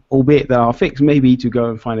possible. Albeit that our fix may be to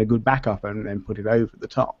go and find a good backup and then put it over the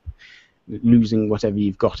top, losing whatever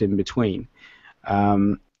you've got in between.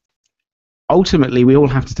 Ultimately, we all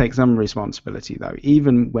have to take some responsibility, though.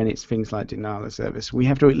 Even when it's things like denial of service, we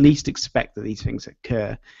have to at least expect that these things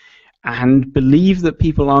occur, and believe that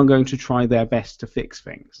people are going to try their best to fix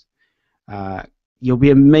things. You'll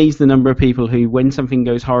be amazed the number of people who, when something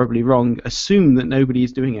goes horribly wrong, assume that nobody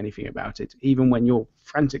is doing anything about it, even when you're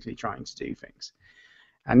frantically trying to do things.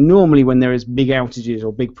 And normally when there is big outages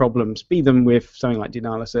or big problems, be them with something like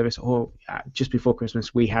denial of service, or just before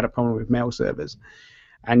Christmas we had a problem with mail servers,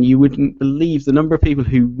 and you wouldn't believe the number of people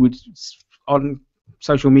who would, on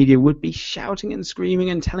social media, would be shouting and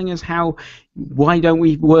screaming and telling us why don't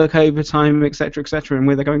we work overtime, etc., etc., and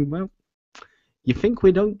we're going, well, you think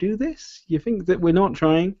we don't do this? You think that we're not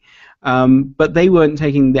trying? But they weren't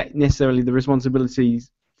taking necessarily the responsibilities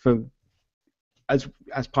for as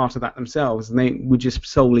part of that themselves, and they were just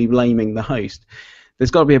solely blaming the host.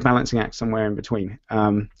 There's got to be a balancing act somewhere in between.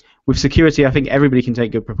 With security, I think everybody can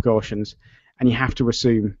take good precautions, and you have to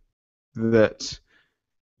assume that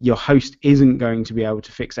your host isn't going to be able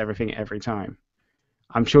to fix everything every time.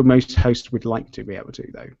 I'm sure most hosts would like to be able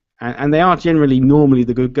to, though. And they are generally normally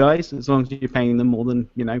the good guys, as long as you're paying them more than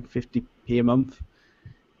 50p a month.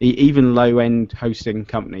 Even low-end hosting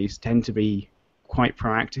companies tend to be quite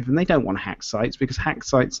proactive, and they don't want to hack sites, because hack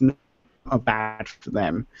sites are bad for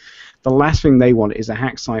them. The last thing they want is a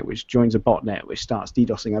hack site which joins a botnet which starts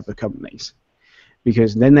DDoSing other companies,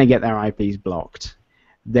 because then they get their IPs blocked.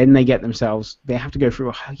 Then they have to go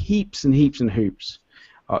through heaps and heaps and hoops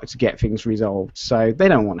to get things resolved. So they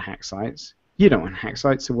don't want hack sites. You don't want hack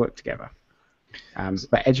sites to work together.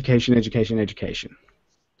 But education, education, education.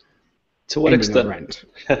 To what extent?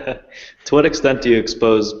 To what extent do you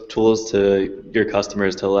expose tools to your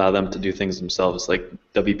customers to allow them to do things themselves, like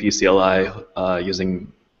WP CLI,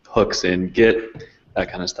 using hooks in Git,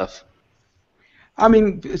 that kind of stuff? I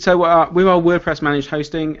mean, so with our WordPress managed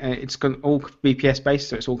hosting, it's all VPS based,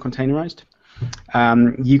 so it's all containerized.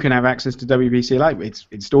 You can have access to WP CLI.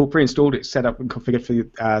 It's pre-installed. It's set up and configured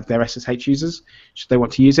for their SSH users should they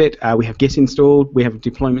want to use it. We have Git installed. We have a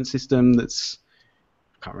deployment system that's,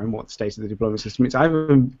 I can't remember what the state of the deployment system is. It's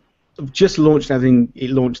either just launched, as in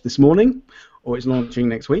it launched this morning, or it's launching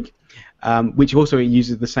next week, which also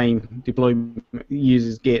uses the same deployment,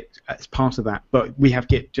 uses Git as part of that. But we have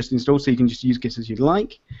Git just installed, so you can just use Git as you'd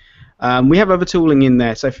like. We have other tooling in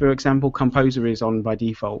there. So, for example, Composer is on by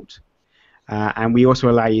default. And we also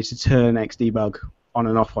allow you to turn Xdebug on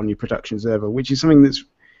and off on your production server, which is something that's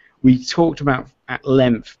we talked about at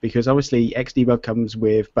length, because obviously Xdebug comes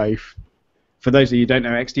with both. For those of you who don't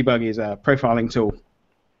know, Xdebug is a profiling tool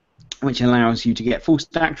which allows you to get full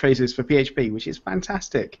stack traces for PHP, which is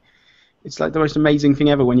fantastic. It's like the most amazing thing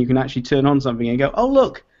ever when you can actually turn on something and go, oh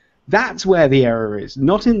look, that's where the error is,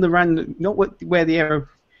 not in the random, where the error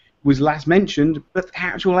was last mentioned, but the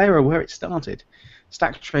actual error where it started.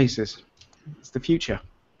 Stack traces. It's the future.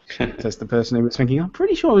 Says the person who was thinking, I'm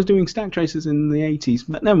pretty sure I was doing stack traces in the 80s,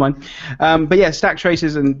 but never mind. But yeah, stack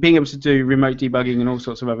traces and being able to do remote debugging and all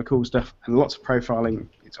sorts of other cool stuff and lots of profiling,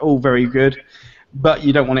 it's all very good, but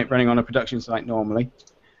you don't want it running on a production site normally.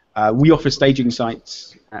 We offer staging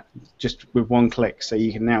sites just with one click, so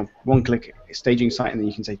you can now one-click staging site and then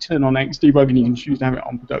you can say turn on X debug and you can choose to have it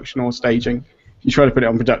on production or staging. If you try to put it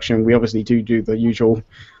on production, we obviously do the usual,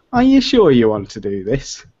 are you sure you want to do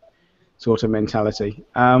this? Sort of mentality.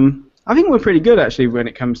 I think we're pretty good actually when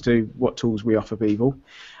it comes to what tools we offer people.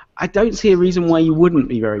 I don't see a reason why you wouldn't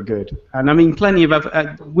be very good. And I mean, plenty of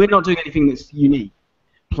other, we're not doing anything that's unique.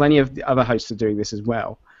 Plenty of the other hosts are doing this as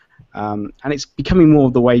well. And it's becoming more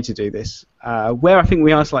of the way to do this. Where I think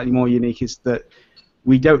we are slightly more unique is that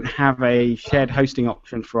we don't have a shared hosting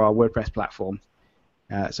option for our WordPress platform.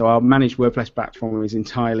 So our managed WordPress platform is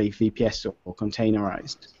entirely VPS or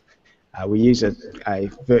containerized. We use a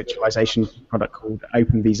virtualization product called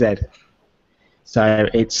OpenVZ. So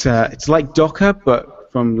it's like Docker,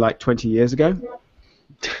 but from like 20 years ago.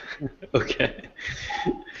 Okay.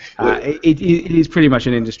 It is pretty much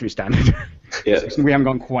an industry standard. Yeah. So we haven't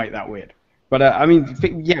gone quite that weird. But I mean,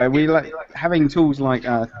 yeah, we like having tools like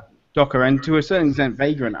Docker and to a certain extent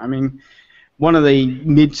Vagrant. I mean, one of the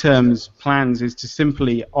midterms plans is to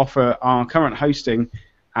simply offer our current hosting,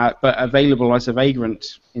 but available as a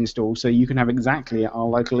Vagrant install, so you can have exactly our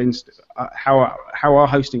local how our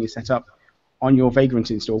hosting is set up on your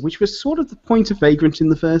Vagrant install, which was sort of the point of Vagrant in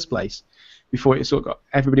the first place. Before it sort of got,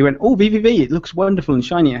 everybody went, oh, VVV, it looks wonderful and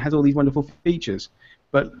shiny, it has all these wonderful features,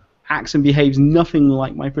 but acts and behaves nothing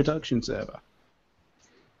like my production server.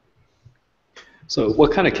 So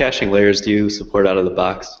what kind of caching layers do you support out of the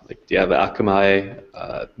box? Like, do you have Akamai,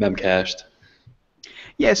 Memcached?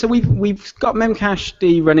 Yeah, so we've got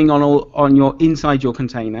Memcached running on your inside your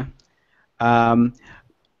container.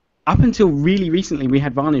 Up until really recently, we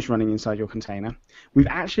had Varnish running inside your container. We've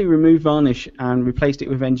actually removed Varnish and replaced it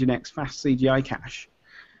with Nginx Fast CGI Cache,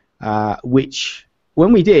 which,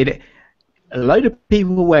 when we did, a load of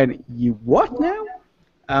people went, you what now?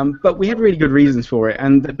 But we had really good reasons for it,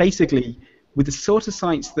 and basically, with the sort of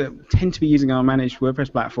sites that tend to be using our managed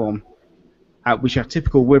WordPress platform, which are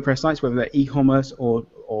typical WordPress sites, whether they're e-commerce or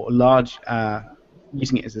large,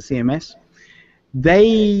 using it as a CMS,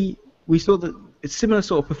 we saw that it's similar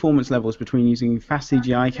sort of performance levels between using Fast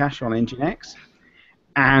CGI Cache on Nginx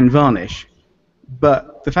and Varnish.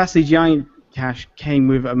 But the Fast CGI Cache came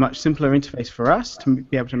with a much simpler interface for us to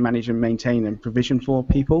be able to manage and maintain and provision for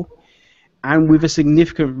people, and with a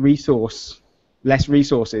significant less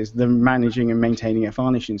resources than managing and maintaining a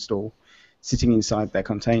Varnish install sitting inside their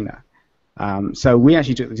container. So we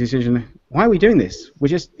actually took the decision, why are we doing this? We're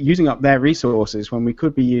just using up their resources when we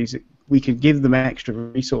could give them extra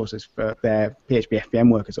resources for their PHP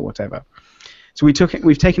FPM workers or whatever. So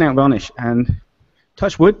we've taken out Varnish, and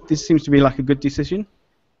touch wood, this seems to be like a good decision.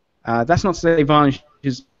 That's not to say Varnish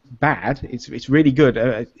is bad. It's really good.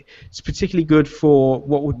 It's particularly good for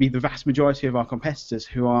what would be the vast majority of our competitors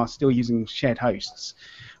who are still using shared hosts,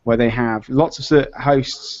 where they have lots of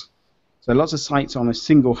hosts. So lots of sites on a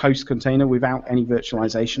single host container without any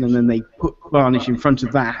virtualization, and then they put Varnish in front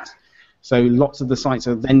of that. So lots of the sites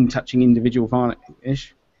are then touching individual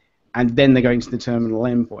Varnish, and then they're going to the terminal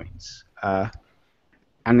endpoints.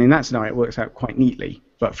 And in that scenario, it works out quite neatly.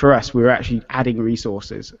 But for us, we were actually adding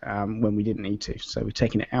resources when we didn't need to, so we're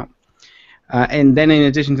taking it out. And then in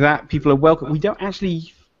addition to that, people are welcome. We don't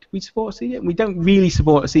support a CDN? We don't really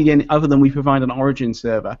support a CDN other than we provide an origin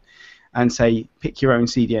server and say, pick your own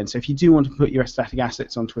CDN. So if you do want to put your static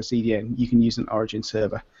assets onto a CDN, you can use an origin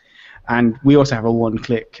server. And we also have a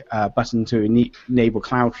one-click button to enable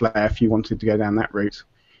Cloudflare if you wanted to go down that route.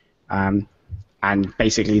 And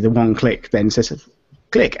basically the one click then says,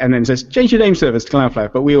 click, and then says, change your name servers to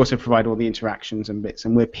Cloudflare. But we also provide all the interactions and bits,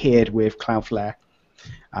 and we're paired with Cloudflare.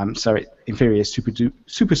 So in theory, it's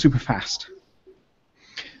super fast.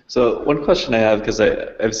 So one question I have, because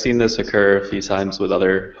I've seen this occur a few times with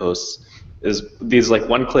other hosts, is these like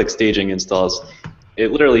one-click staging installs.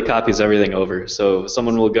 It literally copies everything over. So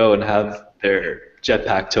someone will go and have their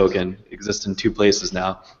Jetpack token exist in two places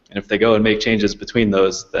now, and if they go and make changes between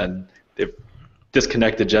those, then they've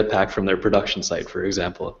disconnected Jetpack from their production site, for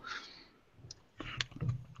example.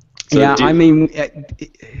 So yeah, I mean,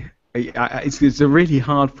 it's a really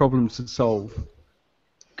hard problem to solve,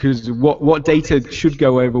 because what data should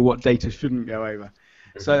go over, what data shouldn't go over.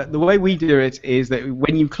 So the way we do it is that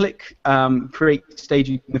when you click create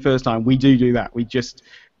staging the first time, we do that. We just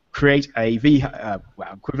create a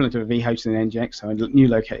equivalent of a vhost in Nginx, so a new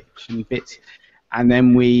location bit, and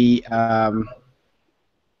then we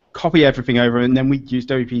copy everything over, and then we use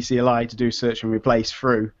WP CLI to do search and replace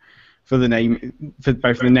through. for the name, for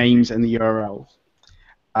both the names and the URLs.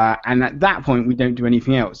 And at that point, we don't do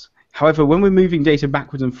anything else. However, when we're moving data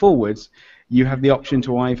backwards and forwards, you have the option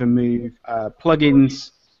to either move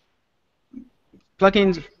plugins,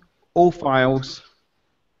 all files,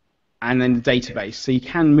 and then the database. So you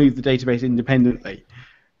can move the database independently.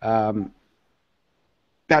 That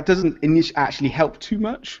doesn't actually help too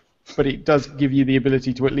much, but it does give you the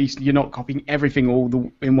ability to, at least you're not copying everything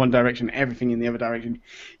in one direction, everything in the other direction.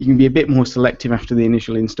 You can be a bit more selective after the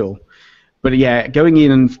initial install. But yeah, going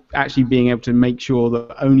in and actually being able to make sure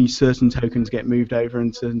that only certain tokens get moved over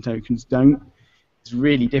and certain tokens don't is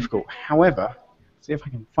really difficult. However, see if I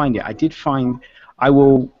can find it. I did find. I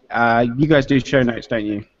will. You guys do show notes, don't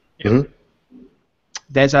you? Mm-hmm.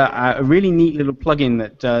 There's a really neat little plugin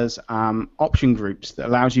that does option groups that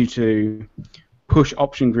allows you to push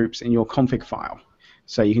option groups in your config file.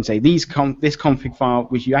 So you can say this config file,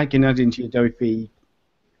 which you can add into your Adobe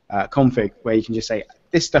config, where you can just say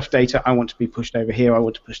this stuff data I want to be pushed over here, I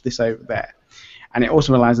want to push this over there. And it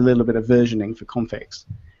also allows a little bit of versioning for configs,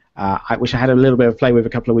 which I had a little bit of play with a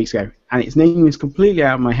couple of weeks ago. And its name is completely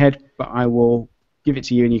out of my head, but I will give it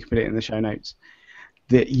to you and you can put it in the show notes.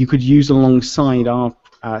 That you could use alongside our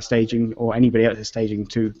staging or anybody else's staging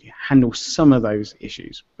to handle some of those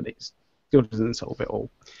issues, but it still doesn't solve it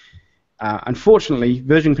all. Unfortunately,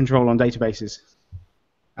 version control on databases,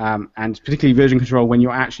 and particularly version control when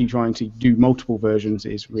you're actually trying to do multiple versions,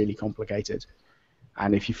 is really complicated.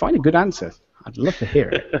 And if you find a good answer, I'd love to hear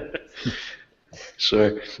it.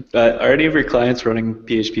 Sure. Are any of your clients running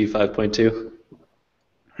PHP 5.2?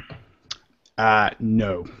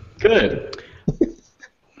 No. Good.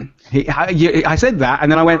 I said that,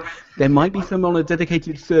 and then I went, there might be some on a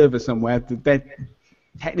dedicated server somewhere. They're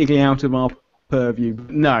technically out of our purview. But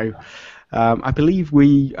no. I believe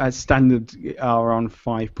we, as standard, are on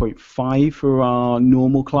 5.5 for our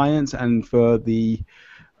normal clients, and for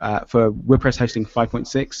WordPress hosting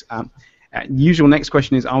 5.6. Usual next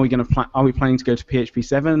question is, are we planning to go to PHP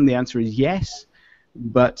 7? The answer is yes,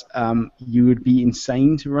 but you would be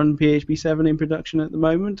insane to run PHP 7 in production at the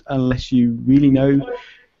moment unless you really know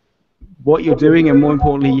what you're doing, and more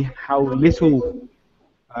importantly, how little.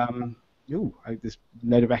 There's a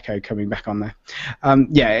load of echo coming back on there.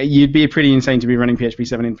 Yeah, you'd be pretty insane to be running PHP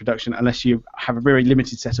 7 in production unless you have a very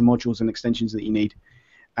limited set of modules and extensions that you need,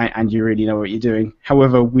 and you really know what you're doing.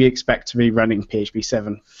 However, we expect to be running PHP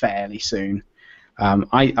 7 fairly soon.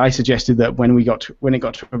 I suggested that when it got to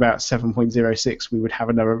about 7.06, we would have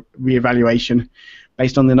another reevaluation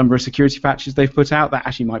based on the number of security patches they've put out. That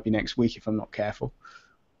actually might be next week if I'm not careful.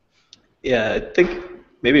 Yeah, I think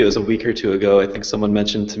maybe it was a week or two ago, I think someone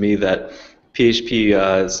mentioned to me that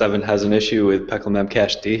PHP 7 has an issue with Peckle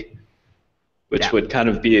Memcached, which would kind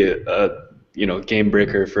of be a game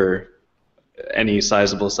breaker for any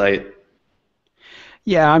sizable site.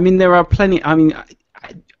 Yeah, I mean, there are plenty. I mean,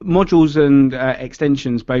 modules and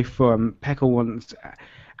extensions, both from Peckle ones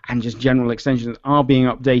and just general extensions, are being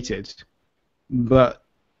updated, but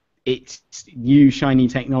it's new, shiny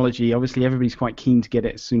technology. Obviously, everybody's quite keen to get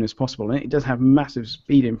it as soon as possible, and it does have massive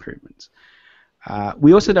speed improvements.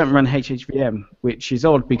 We also don't run HHVM, which is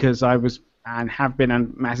odd because I was and have been a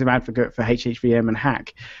massive advocate for HHVM and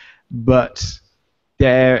Hack, but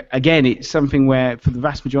there again, it's something where for the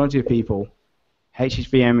vast majority of people,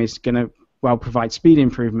 HHVM is going to, while provide speed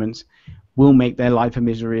improvements, will make their life a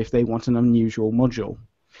misery if they want an unusual module.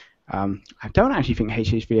 I don't actually think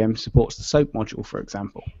HHVM supports the SOAP module, for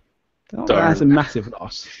example. That's a massive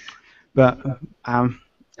loss. But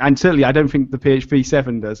and certainly I don't think the PHP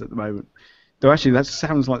 7 does at the moment. Though actually that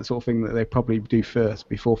sounds like the sort of thing that they probably do first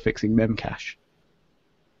before fixing Memcache.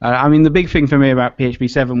 I mean, the big thing for me about PHP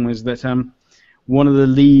 7 was that one of the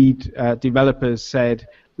lead developers said,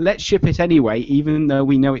 let's ship it anyway, even though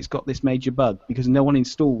we know it's got this major bug, because no one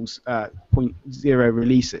installs 0.0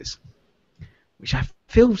 releases, which I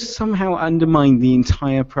feel somehow undermined the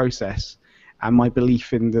entire process and my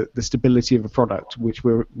belief in the stability of a product, which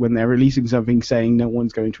when they're releasing something saying no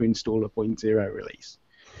one's going to install a 0.0 release.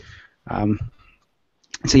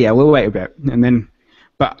 So yeah, we'll wait a bit, and then,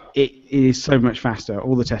 but it is so much faster.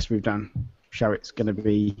 All the tests we've done show it's going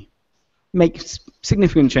to make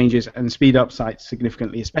significant changes and speed up sites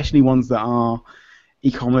significantly, especially ones that are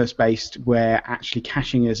e-commerce based, where actually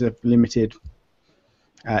caching is of limited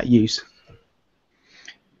use.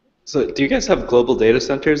 So do you guys have global data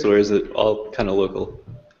centers, or is it all kind of local?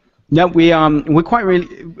 No, we're quite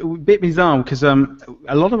really a bit bizarre because a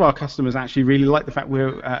lot of our customers actually really like the fact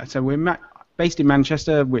we're based in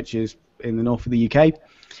Manchester, which is in the north of the UK,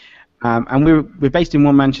 and we're based in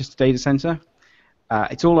one Manchester data center.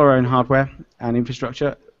 It's all our own hardware and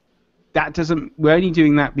infrastructure. that doesn't. We're only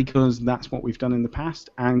doing that because that's what we've done in the past,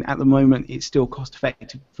 and at the moment, it's still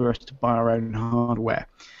cost-effective for us to buy our own hardware.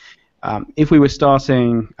 If we were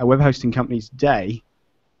starting a web hosting company today,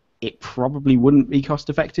 it probably wouldn't be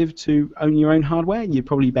cost-effective to own your own hardware. You're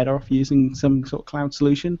probably better off using some sort of cloud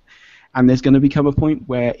solution. And there's going to become a point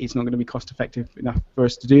where it's not going to be cost-effective enough for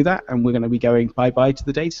us to do that, and we're going to be going bye-bye to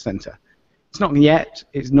the data center. It's not yet.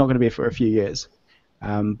 It's not going to be for a few years.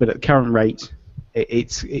 But at the current rate,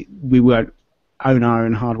 we won't own our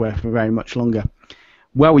own hardware for very much longer.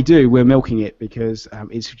 Well, we do. We're milking it because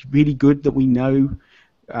it's really good that we know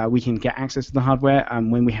we can get access to the hardware,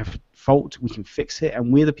 and when we have fault, we can fix it,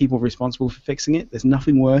 and we're the people responsible for fixing it. There's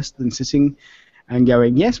nothing worse than sitting and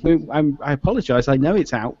going, yes, I apologize, I know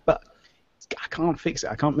it's out, but I can't fix it.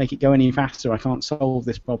 I can't make it go any faster. I can't solve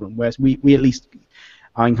this problem. Whereas we at least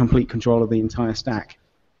are in complete control of the entire stack.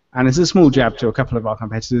 And as a small jab to a couple of our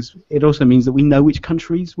competitors, it also means that we know which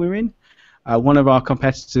countries we're in. One of our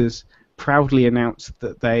competitors proudly announced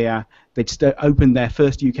that they'd opened their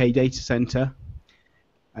first UK data center.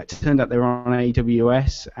 It turned out they were on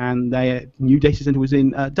AWS, and their new data center was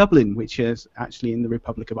in Dublin, which is actually in the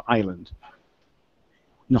Republic of Ireland,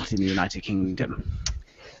 not in the United Kingdom.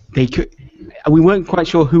 We weren't quite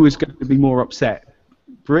sure who was going to be more upset,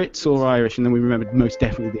 Brits or Irish, and then we remembered most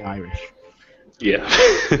definitely the Irish. Yeah.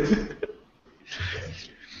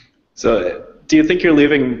 So, do you think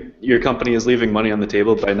your company is leaving money on the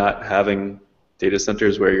table by not having data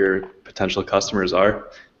centers where your potential customers are?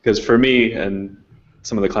 Because for me and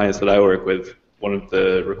some of the clients that I work with, one of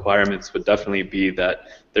the requirements would definitely be that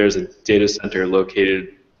there's a data center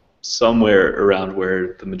located somewhere around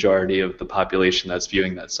where the majority of the population that's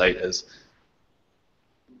viewing that site is.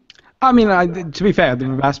 I mean, to be fair, the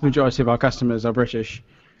vast majority of our customers are British,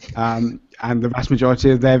 and the vast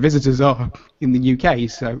majority of their visitors are in the UK.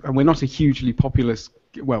 So, and we're not a hugely populous.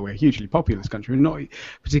 Well, we're a hugely populous country. We're not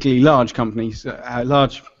particularly large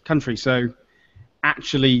large country. So,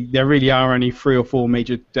 actually, there really are only 3 or 4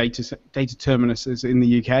 major data terminuses in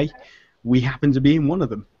the UK. We happen to be in one of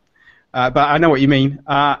them. But I know what you mean.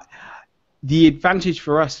 The advantage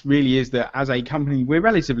for us really is that as a company, we're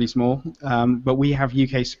relatively small, but we have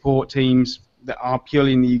UK support teams that are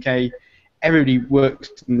purely in the UK. Everybody works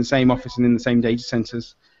in the same office and in the same data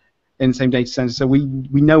centers, So we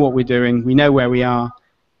know what we're doing. We know where we are.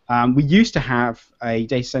 We used to have a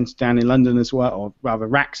data center down in London as well, or rather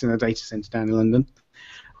racks in a data center down in London.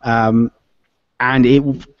 And it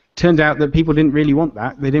turned out that people didn't really want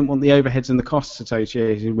that. They didn't want the overheads and the costs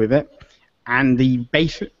associated with it. And the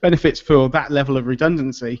basic benefits for that level of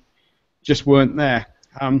redundancy just weren't there.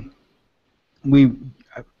 Our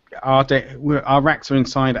racks are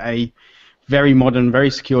inside a very modern, very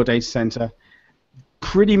secure data center.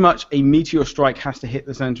 Pretty much a meteor strike has to hit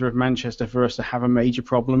the center of Manchester for us to have a major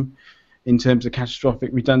problem in terms of catastrophic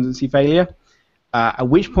redundancy failure. At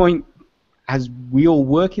which point, as we all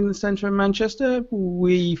work in the center of Manchester,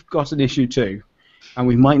 we've got an issue too. And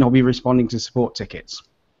we might not be responding to support tickets.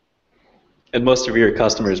 And most of your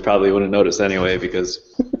customers probably wouldn't notice anyway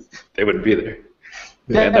because they wouldn't be there.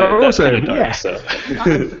 Yeah, that's also, kind of dark, yeah.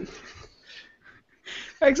 So.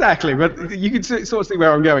 Exactly, but you can sort of see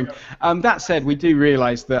where I'm going. That said, we do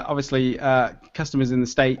realise that obviously customers in the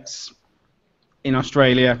States, in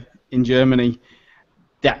Australia, in Germany,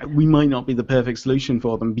 that we might not be the perfect solution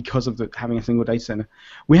for them because of having a single data center.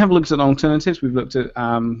 We have looked at alternatives. We've looked at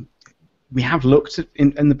in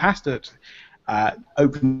the past at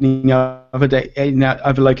opening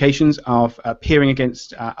other locations of peering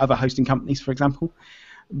against other hosting companies, for example.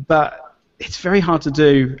 But it's very hard to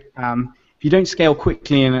do. If you don't scale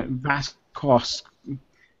quickly and at vast costs,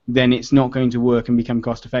 then it's not going to work and become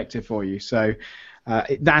cost effective for you. So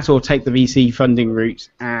that or take the VC funding route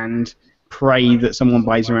and pray that someone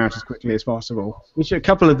buys you out as quickly as possible, which a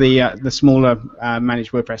couple of the smaller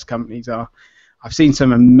managed WordPress companies are. I've seen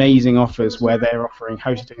some amazing offers where they're offering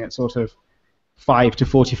hosting at sort of $5 to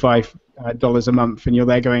 $45 a month, and you're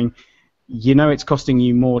there going, you know, it's costing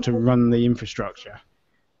you more to run the infrastructure.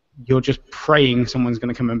 You're just praying someone's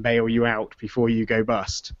going to come and bail you out before you go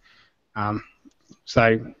bust.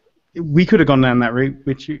 So we could have gone down that route,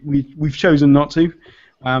 which we've chosen not to.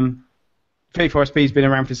 34SP has been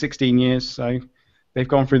around for 16 years, so they've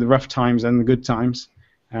gone through the rough times and the good times.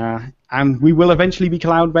 And we will eventually be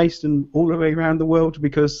cloud-based and all the way around the world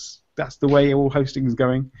because that's the way all hosting is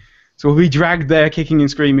going. So we'll be dragged there kicking and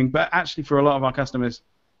screaming, but actually for a lot of our customers,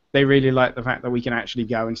 they really like the fact that we can actually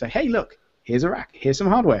go and say, hey, look, here's a rack, here's some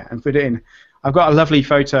hardware, and put it in. I've got a lovely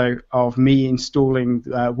photo of me installing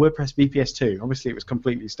WordPress VPS 2. Obviously, it was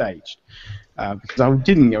completely staged because I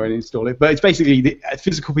didn't go and install it. But it's basically a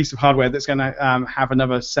physical piece of hardware that's going to have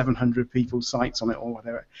another 700 people's sites on it, or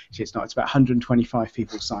whatever. Actually, it's not. It's about 125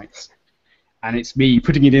 people's sites. And it's me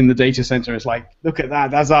putting it in the data center. It's like, look at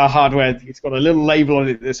that. That's our hardware. It's got a little label on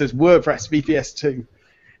it that says WordPress VPS 2.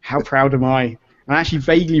 How proud am I? I actually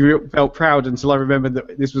vaguely felt proud until I remembered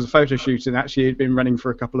that this was a photo shoot and actually it had been running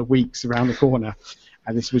for a couple of weeks around the corner.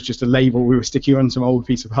 And this was just a label we were sticking on some old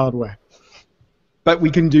piece of hardware. But we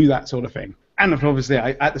can do that sort of thing. And obviously,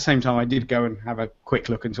 at the same time, I did go and have a quick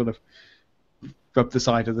look and sort of rubbed the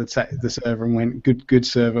side of the server and went, good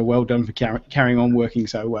server, well done for carrying on working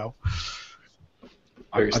so well.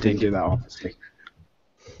 I didn't do that, obviously.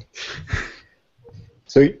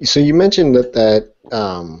 So you mentioned that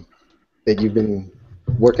you've been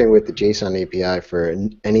working with the JSON API for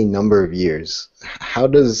any number of years. How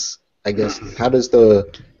does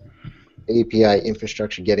the API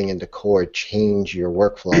infrastructure getting into core change your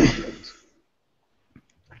workflow?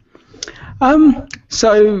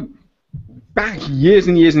 So back years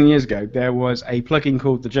and years and years ago, there was a plugin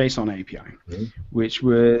called the JSON API, which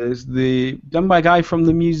was done by a guy from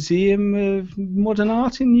the Museum of Modern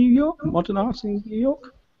Art in New York.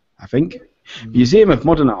 I think. Museum of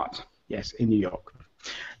Modern Art, yes, in New York.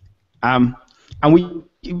 And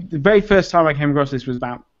the very first time I came across this was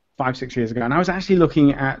about 5-6 years ago, and I was actually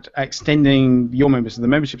looking at extending your members to the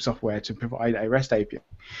membership software to provide a REST API.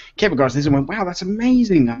 Came across this and went, wow, that's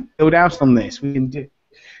amazing. I build out on this.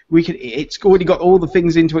 It's already got all the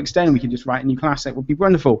things in to extend. We can just write a new class. That would be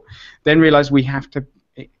wonderful. Then realized we have to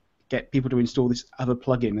get people to install this other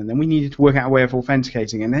plugin, and then we needed to work out a way of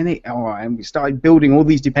authenticating, and then and we started building all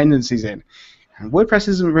these dependencies in. And WordPress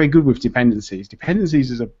isn't very good with dependencies.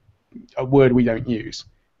 Dependencies is a word we don't use.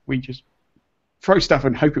 We just throw stuff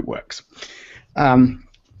and hope it works. Then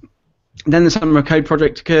the Summer Code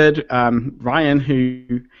project occurred. Ryan,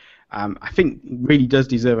 who I think really does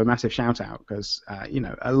deserve a massive shout out because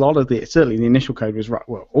a lot of certainly the initial code was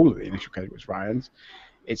all of the initial code was Ryan's.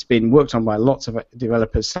 It's been worked on by lots of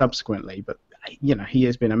developers subsequently, but he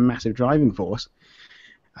has been a massive driving force.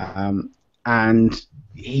 And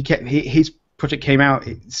his project came out.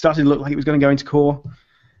 It started to look like it was going to go into core.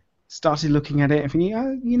 Started looking at it and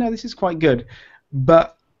thinking, this is quite good,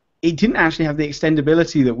 but it didn't actually have the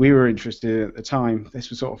extendability that we were interested in at the time.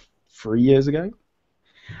 This was sort of 3 years ago.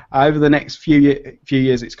 Over the next few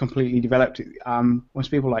years, it's completely developed. Once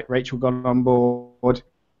people like Rachel got on board,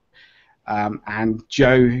 and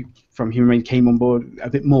Joe from Human came on board a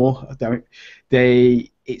bit more,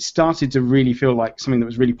 it started to really feel like something that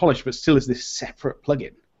was really polished, but still is this separate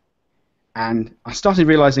plugin. And I started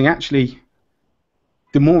realizing actually,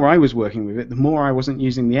 the more I was working with it, the more I wasn't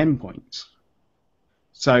using the endpoints.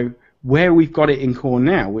 So where we've got it in core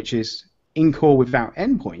now, which is in core without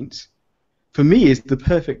endpoints, for me is the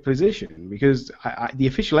perfect position because the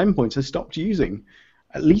official endpoints I stopped using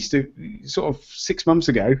at least sort of 6 months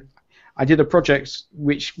ago. I did a project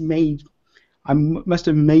which I must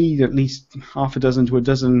have made at least half a dozen to a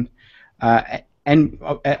dozen of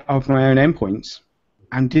my own endpoints,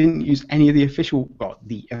 and didn't use any of the official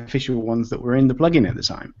ones that were in the plugin at the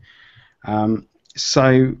time.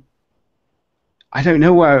 So I don't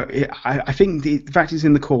know where. I think the fact it's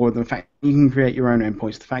in the core, the fact you can create your own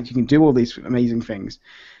endpoints, the fact you can do all these amazing things,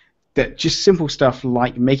 that just simple stuff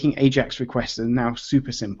like making AJAX requests are now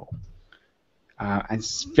super simple. And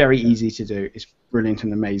it's very easy to do. It's brilliant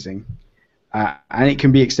and amazing. And it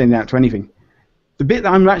can be extended out to anything. The bit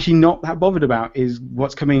that I'm actually not that bothered about is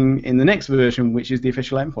what's coming in the next version, which is the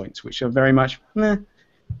official endpoints, which are very much,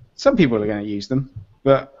 some people are going to use them,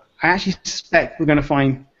 but I actually suspect we're going to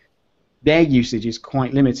find their usage is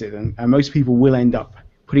quite limited, and most people will end up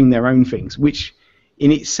putting their own things, which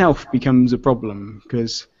in itself becomes a problem,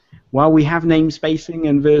 because while we have namespacing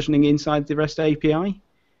and versioning inside the REST API,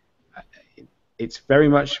 it's very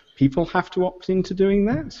much people have to opt into doing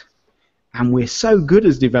that. And we're so good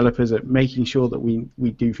as developers at making sure that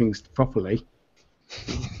we do things properly,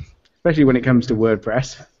 especially when it comes to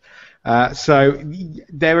WordPress. So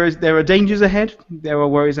there are dangers ahead, there are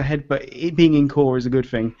worries ahead, but it being in core is a good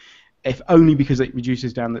thing, if only because it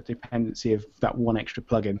reduces down the dependency of that one extra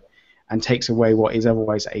plugin and takes away what is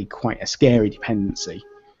otherwise quite a scary dependency.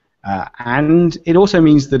 And it also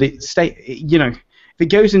means that if it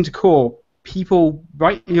goes into core, people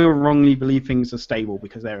rightly or wrongly believe things are stable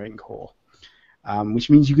because they're in core. Which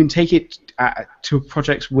means you can take it to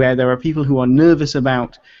projects where there are people who are nervous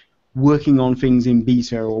about working on things in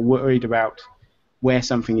beta or worried about where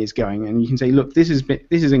something is going, and you can say, look, this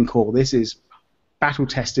is in core, this is battle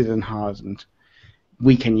tested and hardened.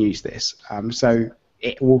 we can use this. So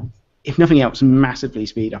it will, if nothing else, massively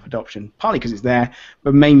speed up adoption, partly because it's there,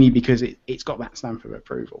 but mainly because it's got that stamp of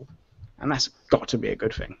approval. And that's got to be a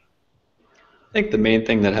good thing. I think the main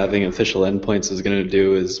thing that having official endpoints is going to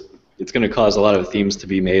do is it's going to cause a lot of themes to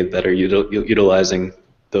be made that are utilizing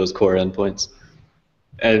those core endpoints.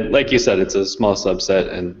 And like you said, it's a small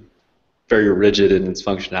subset and very rigid in its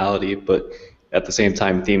functionality, but at the same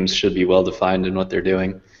time, themes should be well defined in what they're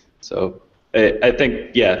doing. So I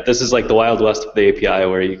think, yeah, this is like the Wild West of the API,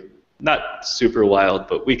 where you, not super wild,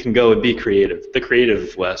 but we can go and be creative, the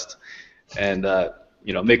creative West, and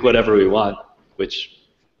make whatever we want, which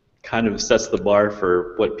kind of sets the bar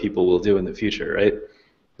for what people will do in the future, right?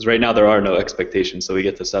 Because right now there are no expectations, so we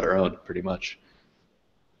get to set our own, pretty much.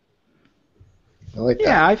 I like that.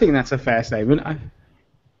 Yeah, I think that's a fair statement.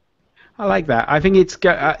 I like that. I think it's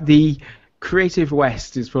the creative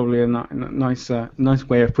West is probably a nice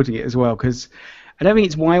way of putting it as well, because I don't think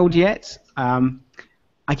it's wild yet.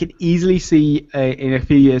 I could easily see in a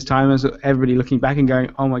few years' time as everybody looking back and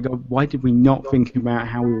going, "Oh my God, why did we not think about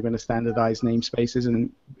how we were going to standardize namespaces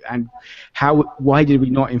and why did we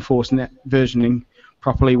not enforce net versioning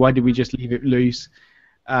properly? Why did we just leave it loose?"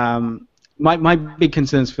 My big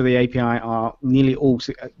concerns for the API are nearly all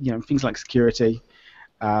things like security.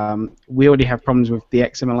 We already have problems with the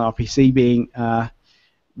XML RPC being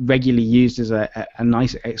regularly used as a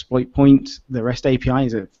nice exploit point. The REST API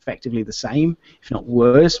is effectively the same, if not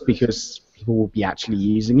worse, because people will be actually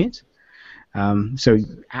using it. So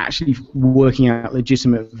actually working out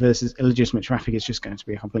legitimate versus illegitimate traffic is just going to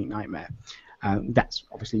be a complete nightmare. That's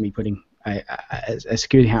obviously me putting a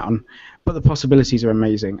security hat on, but the possibilities are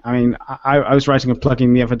amazing. I mean, I was writing a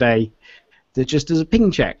plugin the other day that just does a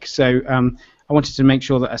ping check. So I wanted to make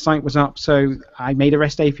sure that a site was up, so I made a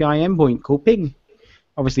REST API endpoint called ping.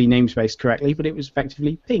 Obviously namespaced correctly, but it was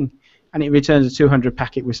effectively ping. And it returns a 200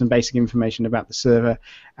 packet with some basic information about the server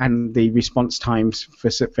and the response times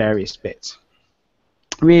for various bits.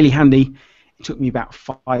 Really handy. It took me about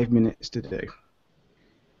 5 minutes to do.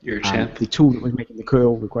 You're a champ. The tool that was making the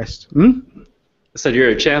curl request. I said you're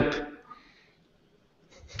a champ.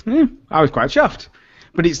 Yeah, I was quite chuffed.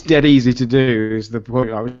 But it's dead easy to do, is the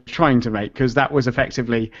point I was trying to make, because that was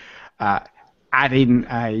effectively add in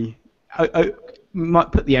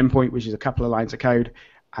put the endpoint, which is a couple of lines of code,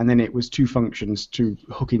 and then it was 2 functions to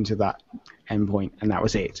hook into that endpoint, and that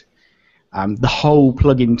was it. The whole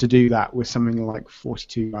plugin to do that was something like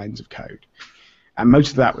 42 lines of code. And most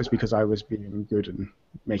of that was because I was being good and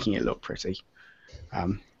making it look pretty.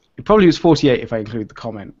 It probably was 48 if I include the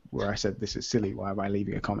comment where I said, "This is silly, why am I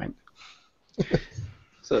leaving a comment?"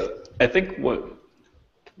 So I think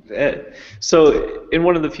so in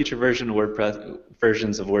one of the future versions of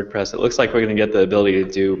WordPress, it looks like we're going to get the ability to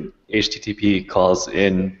do HTTP calls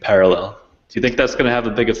in parallel. Do you think that's going to have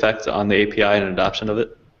a big effect on the API and adoption of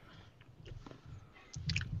it?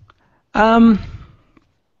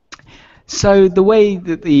 So the way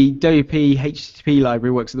that the WP HTTP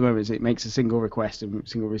library works at the moment is it makes a single request and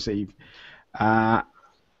single receive.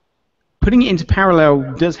 Putting it into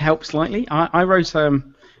parallel does help slightly. I wrote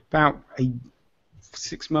about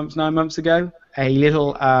 9 months ago a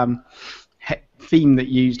little theme that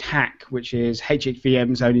used Hack, which is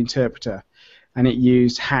HHVM's own interpreter, and it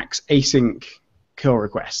used Hack's async curl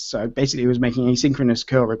requests. So basically it was making asynchronous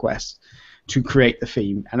curl requests to create the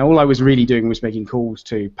theme, and all I was really doing was making calls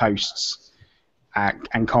to posts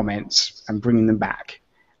and comments and bringing them back,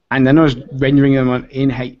 and then I was rendering them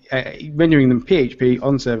rendering them PHP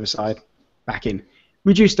on server side back in.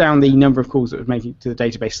 Reduced down the number of calls that was making to the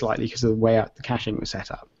database slightly because of the way the caching was set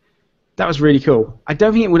up. That was really cool. I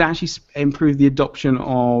don't think it would actually improve the adoption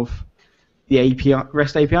of the API,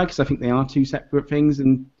 REST API, because I think they are 2 separate things,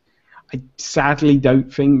 and I sadly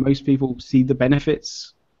don't think most people see the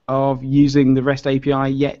benefits of using the REST API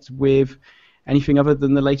yet with anything other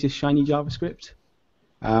than the latest shiny JavaScript.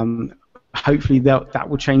 Hopefully that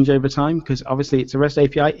will change over time, because obviously it's a REST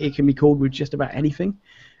API. It can be called with just about anything.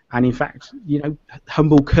 And in fact,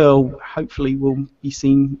 humble curl hopefully will be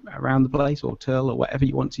seen around the place, or turl, or whatever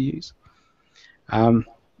you want to use.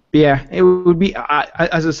 Yeah, it would be,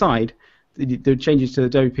 as a side, the changes to the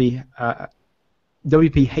WP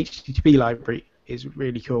HTTP library is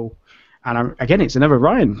really cool. And again, it's another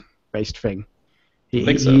Ryan-based thing. He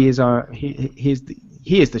is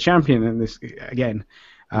the champion in this again.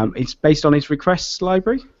 It's based on his requests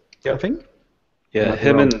library, I think. Yeah,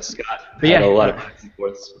 him and Scott had a lot of back and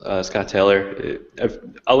forth. Scott Taylor.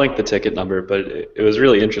 I'll link the ticket number, but it was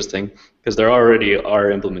really interesting because there already are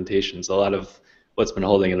implementations. A lot of what's been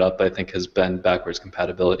holding it up, I think, has been backwards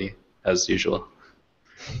compatibility, as usual.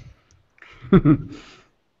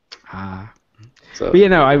 So But you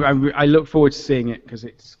know, I look forward to seeing it because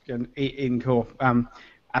it's in core.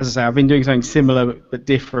 As I say, I've been doing something similar but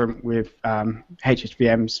different with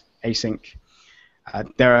HHVM's async.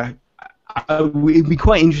 It'd be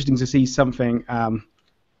quite interesting to see something,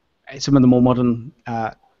 some of the more modern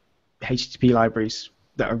HTTP libraries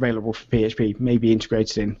that are available for PHP may be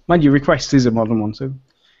integrated in. Mind you, Request is a modern one, so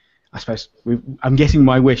I suppose I'm getting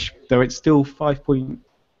my wish, though it's still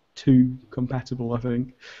 5.2 compatible, I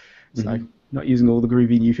think. So not using all the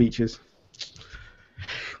groovy new features.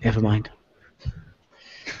 Never mind.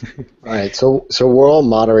 All right, so we're all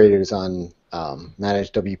moderators on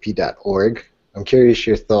managewp.org. I'm curious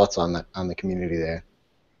your thoughts on the community there.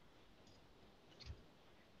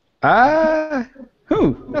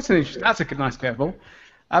 That's a nice curveball.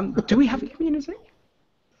 Do we have a community?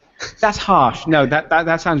 That's harsh. No,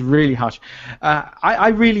 that sounds really harsh. For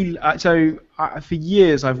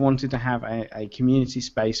years I've wanted to have a community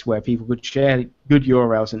space where people could share good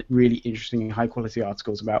URLs and really interesting, high-quality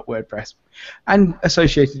articles about WordPress and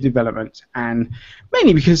associated development. And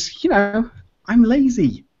mainly because, you know, I'm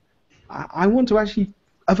lazy. I want to actually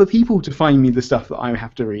other people to find me the stuff that I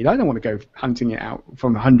have to read. I don't want to go hunting it out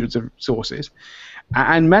from hundreds of sources.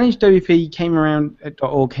 And ManagedWP came around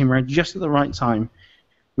just at the right time,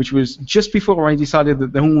 which was just before I decided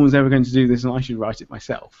that no one was ever going to do this and I should write it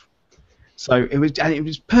myself. So it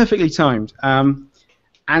was perfectly timed. And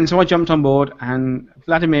so I jumped on board, and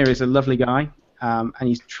Vladimir is a lovely guy,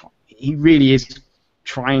 and he really is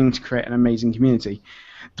trying to create an amazing community.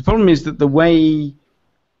 The problem is that the way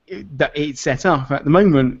that it's set up at the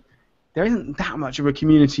moment, there isn't that much of a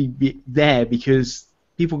community there because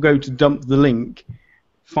people go to dump the link,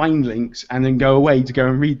 find links, and then go away to go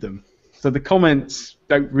and read them. So the comments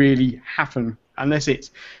don't really happen unless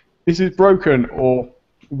it's, this is broken, or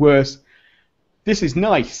worse, this is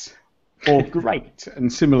nice, or great,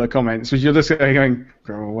 and similar comments, which you're just going,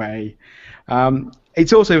 go away.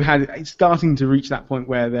 It's starting to reach that point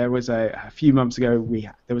where there was a few months ago,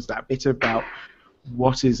 there was that bit about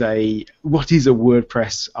what is a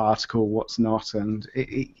WordPress article, what's not, and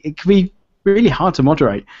it can be really hard to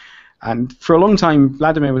moderate. And for a long time,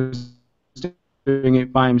 Vladimir was doing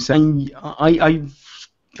it by himself. I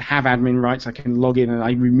have admin rights. I can log in and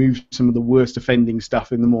I remove some of the worst offending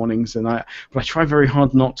stuff in the mornings, but I try very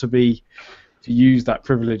hard not to use that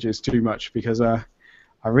privileges too much because I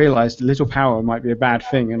realized little power might be a bad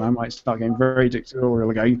thing, and I might start getting very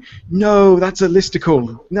dictatorial, going, no, that's a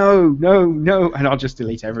listicle, no, and I'll just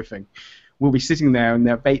delete everything. We'll be sitting there,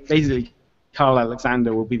 and basically Carl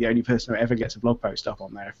Alexander will be the only person who ever gets a blog post up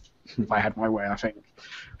on there. If I had my way, I think it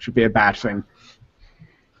should be a bad thing.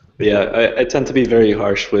 Yeah, I tend to be very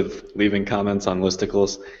harsh with leaving comments on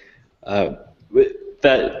listicles.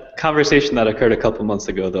 That conversation that occurred a couple months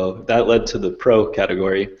ago, though, that led to the pro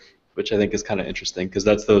category, which I think is kind of interesting because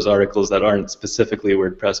that's those articles that aren't specifically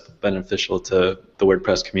WordPress but beneficial to the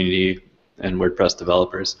WordPress community and WordPress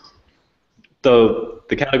developers. Though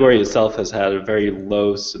the category itself has had a very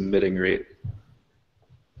low submitting rate.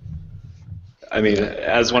 I mean,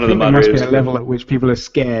 as one of the moderators, there must be a level at which people are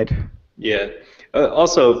scared. Yeah.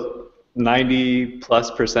 Also,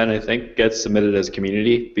 90+%, I think, gets submitted as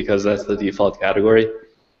community because that's the default category.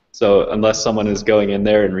 So unless someone is going in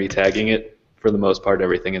there and retagging it, for the most part,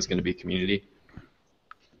 everything is going to be community.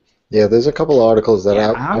 Yeah, there's a couple articles that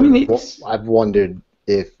I've wondered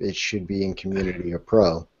if it should be in community or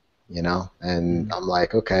pro, you know? And I'm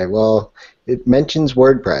like, okay, well, it mentions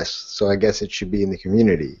WordPress, so I guess it should be in the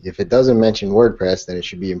community. If it doesn't mention WordPress, then it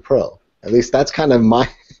should be in pro. At least that's kind of my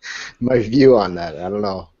view on that. I don't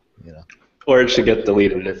know, you know. Or it should get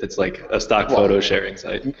deleted if it's like a stock photo sharing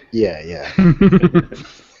site. Yeah.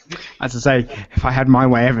 As I say, if I had my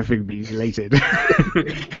way, everything would be deleted.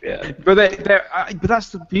 Yeah. But that's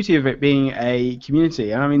the beauty of it being a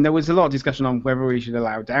community. And I mean, there was a lot of discussion on whether we should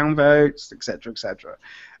allow downvotes, etc., etc.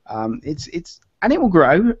 And it will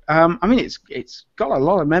grow. I mean, it's got a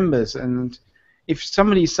lot of members, and if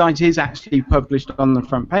somebody's site is actually published on the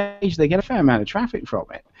front page, they get a fair amount of traffic from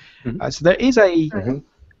it. Mm-hmm. So there is a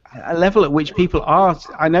level at which people are.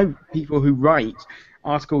 I know people who write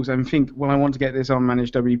articles and think, well, I want to get this on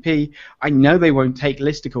ManageWP. I know they won't take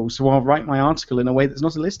listicles, so I'll write my article in a way that's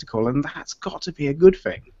not a listicle, and that's got to be a good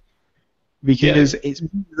thing because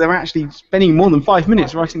they're actually spending more than 5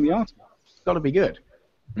 minutes writing the article. It's got to be good.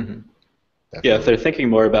 Mm-hmm. Yeah, if they're thinking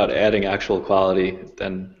more about adding actual quality,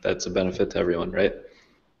 then that's a benefit to everyone, right?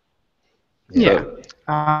 Yeah.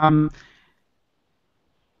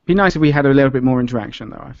 Be nice if we had a little bit more interaction,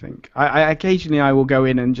 though. I think I occasionally I will go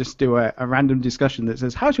in and just do a random discussion that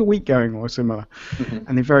says, "How's your week going?" or similar,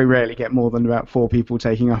 and they very rarely get more than about 4 people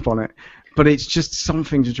taking up on it. But it's just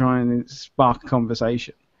something to try and spark a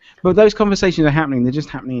conversation. But those conversations are happening; they're just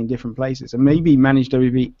happening in different places. And maybe Managed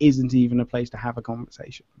WP isn't even a place to have a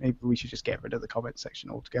conversation. Maybe we should just get rid of the comment section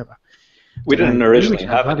altogether. We didn't originally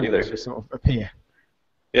have it either. Just sort of appear.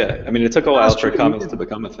 Yeah, I mean, it took a while for comments to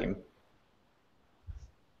become a thing.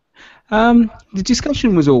 The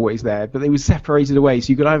discussion was always there, but they were separated away, so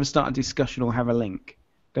you could either start a discussion or have a link.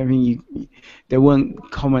 I mean, there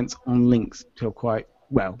weren't comments on links till quite,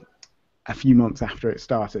 well, a few months after it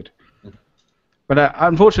started. But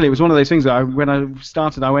unfortunately, it was one of those things that when I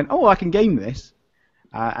started, I went, "Oh, I can game this,"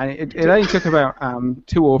 and it only took about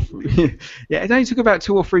 2 or 3, yeah, it only took about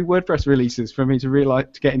 2 or 3 WordPress releases for me to realize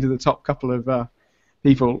to get into the top couple of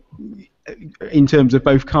people in terms of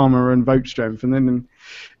both karma and vote strength, and then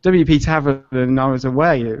WP Tavern, and I was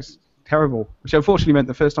away. It was terrible, which unfortunately meant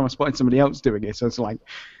the first time I spotted somebody else doing it, so it's like,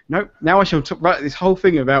 nope, now I shall write this whole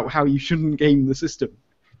thing about how you shouldn't game the system.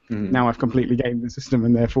 Now I've completely gamed the system,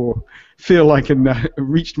 and therefore feel like I've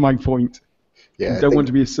reached my point. Yeah, don't want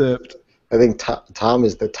to be usurped. I think Tom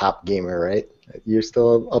is the top gamer, right? You're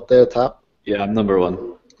still up there top? Yeah, I'm number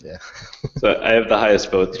 1. Yeah. So I have the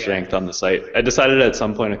highest vote strength on the site. I decided at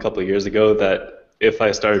some point a couple of years ago that if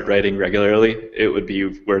I started writing regularly, it would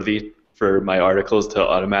be worthy for my articles to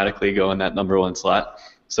automatically go in that number 1 slot.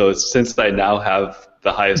 So since I now have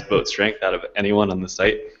the highest vote strength out of anyone on the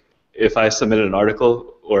site, if I submit an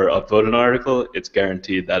article or upvote an article, it's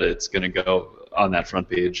guaranteed that it's going to go on that front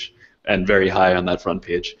page and very high on that front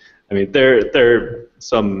page. I mean, there are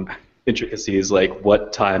some intricacies like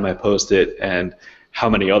what time I post it and how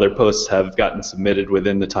many other posts have gotten submitted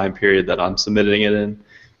within the time period that I'm submitting it in,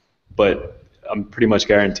 but I'm pretty much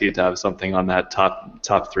guaranteed to have something on that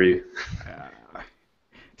top 3.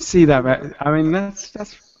 See that? I mean, that's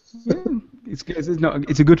yeah,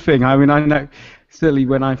 it's a good thing. I mean, I know certainly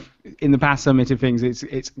when I've in the past submitted things,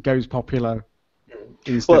 it goes popular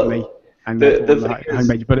instantly, well, and the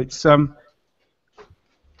homepage. But it's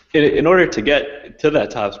in order to get to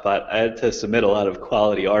that top spot, I had to submit a lot of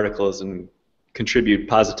quality articles and contribute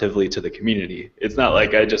positively to the community. It's not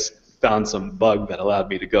like I just found some bug that allowed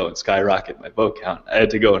me to go and skyrocket my vote count. I had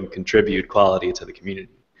to go and contribute quality to the community.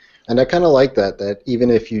 And I kind of like that even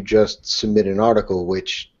if you just submit an article,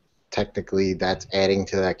 which technically that's adding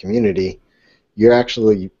to that community, you're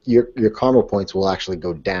actually your karma points will actually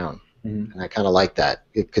go down. And I kind of like that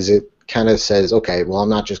because it kind of says, okay, well, I'm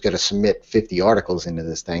not just going to submit 50 articles into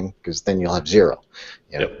this thing because then you'll have 0.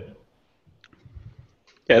 You know? Yep.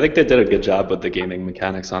 Yeah, I think they did a good job with the gaming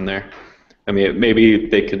mechanics on there. I mean, maybe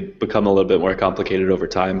they could become a little bit more complicated over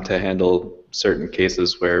time to handle certain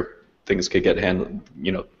cases where things could get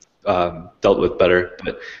dealt with better.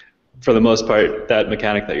 But for the most part, that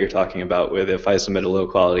mechanic that you're talking about with if I submit a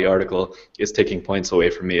low-quality article is taking points away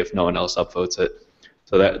from me if no one else upvotes it.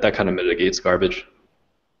 So that kind of mitigates garbage.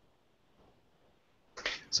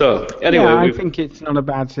 So anyway, yeah, I think it's not a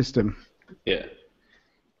bad system. Yeah.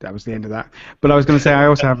 That was the end of that. But I was going to say I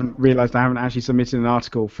also haven't realised I haven't actually submitted an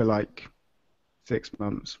article for like 6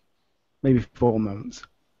 months, maybe 4 months.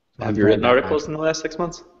 Have you written articles in the last 6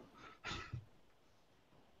 months?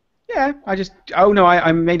 Yeah, I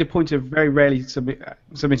made a point of very rarely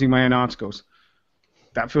submitting my own articles.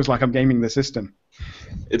 That feels like I'm gaming the system.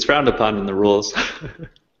 It's frowned upon in the rules.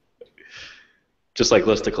 Just like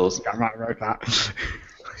listicles. I might have wrote that.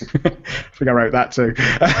 I think I wrote that too.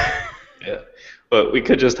 Yeah. But we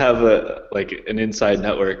could just have an inside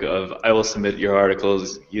network of I will submit your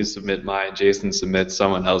articles, you submit mine, Jason submits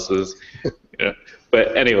someone else's. Yeah.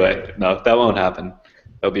 But anyway, no, that won't happen.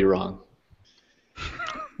 That'll be wrong.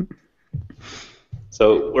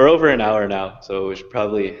 So we're over an hour now, so we should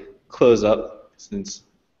probably close up since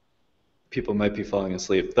people might be falling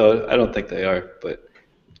asleep. Though I don't think they are, but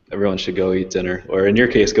everyone should go eat dinner, or in your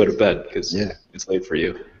case, go to bed because it's late for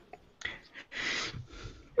you.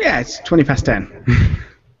 Yeah, it's 20 past 10.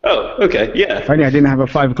 Oh, okay, yeah. If only I didn't have a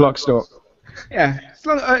 5 o'clock start. Yeah,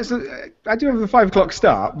 I do have a 5 o'clock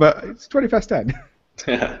start, but it's 20 past 10.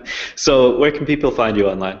 So where can people find you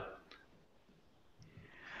online?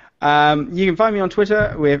 You can find me on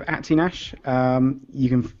Twitter with @tnash. You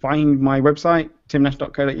can find my website,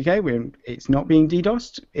 timnash.co.uk, where it's not being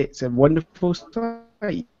DDoSed. It's a wonderful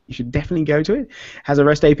site. You should definitely go to it. It has a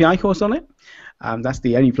REST API course on it. That's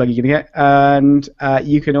the only plug you're going to get. And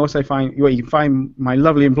you can also find my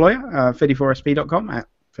lovely employer, 34sp.com, at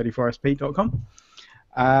 34sp.com.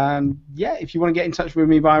 And yeah, if you want to get in touch with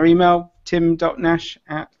me via email,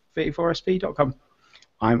 tim.nash@34sp.com.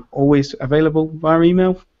 I'm always available via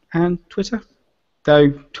email and Twitter.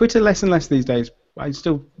 Though Twitter less and less these days. I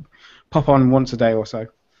still pop on once a day or so.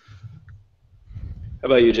 How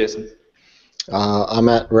about you, Jason? I'm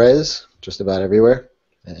at Rez, just about everywhere.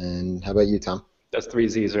 And how about you, Tom? That's 3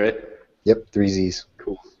 Z's, right? Yep, 3 Z's.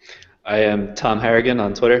 Cool. I am Tom Harrigan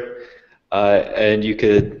on Twitter. And you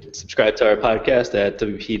could subscribe to our podcast at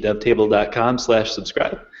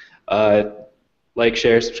wpdevtable.com/subscribe. Like,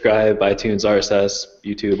 share, subscribe, iTunes, RSS,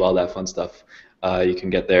 YouTube, all that fun stuff. You can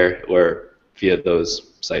get there or via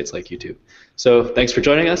those sites like YouTube. So thanks for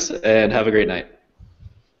joining us, and have a great night.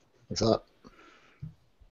 Thanks a lot.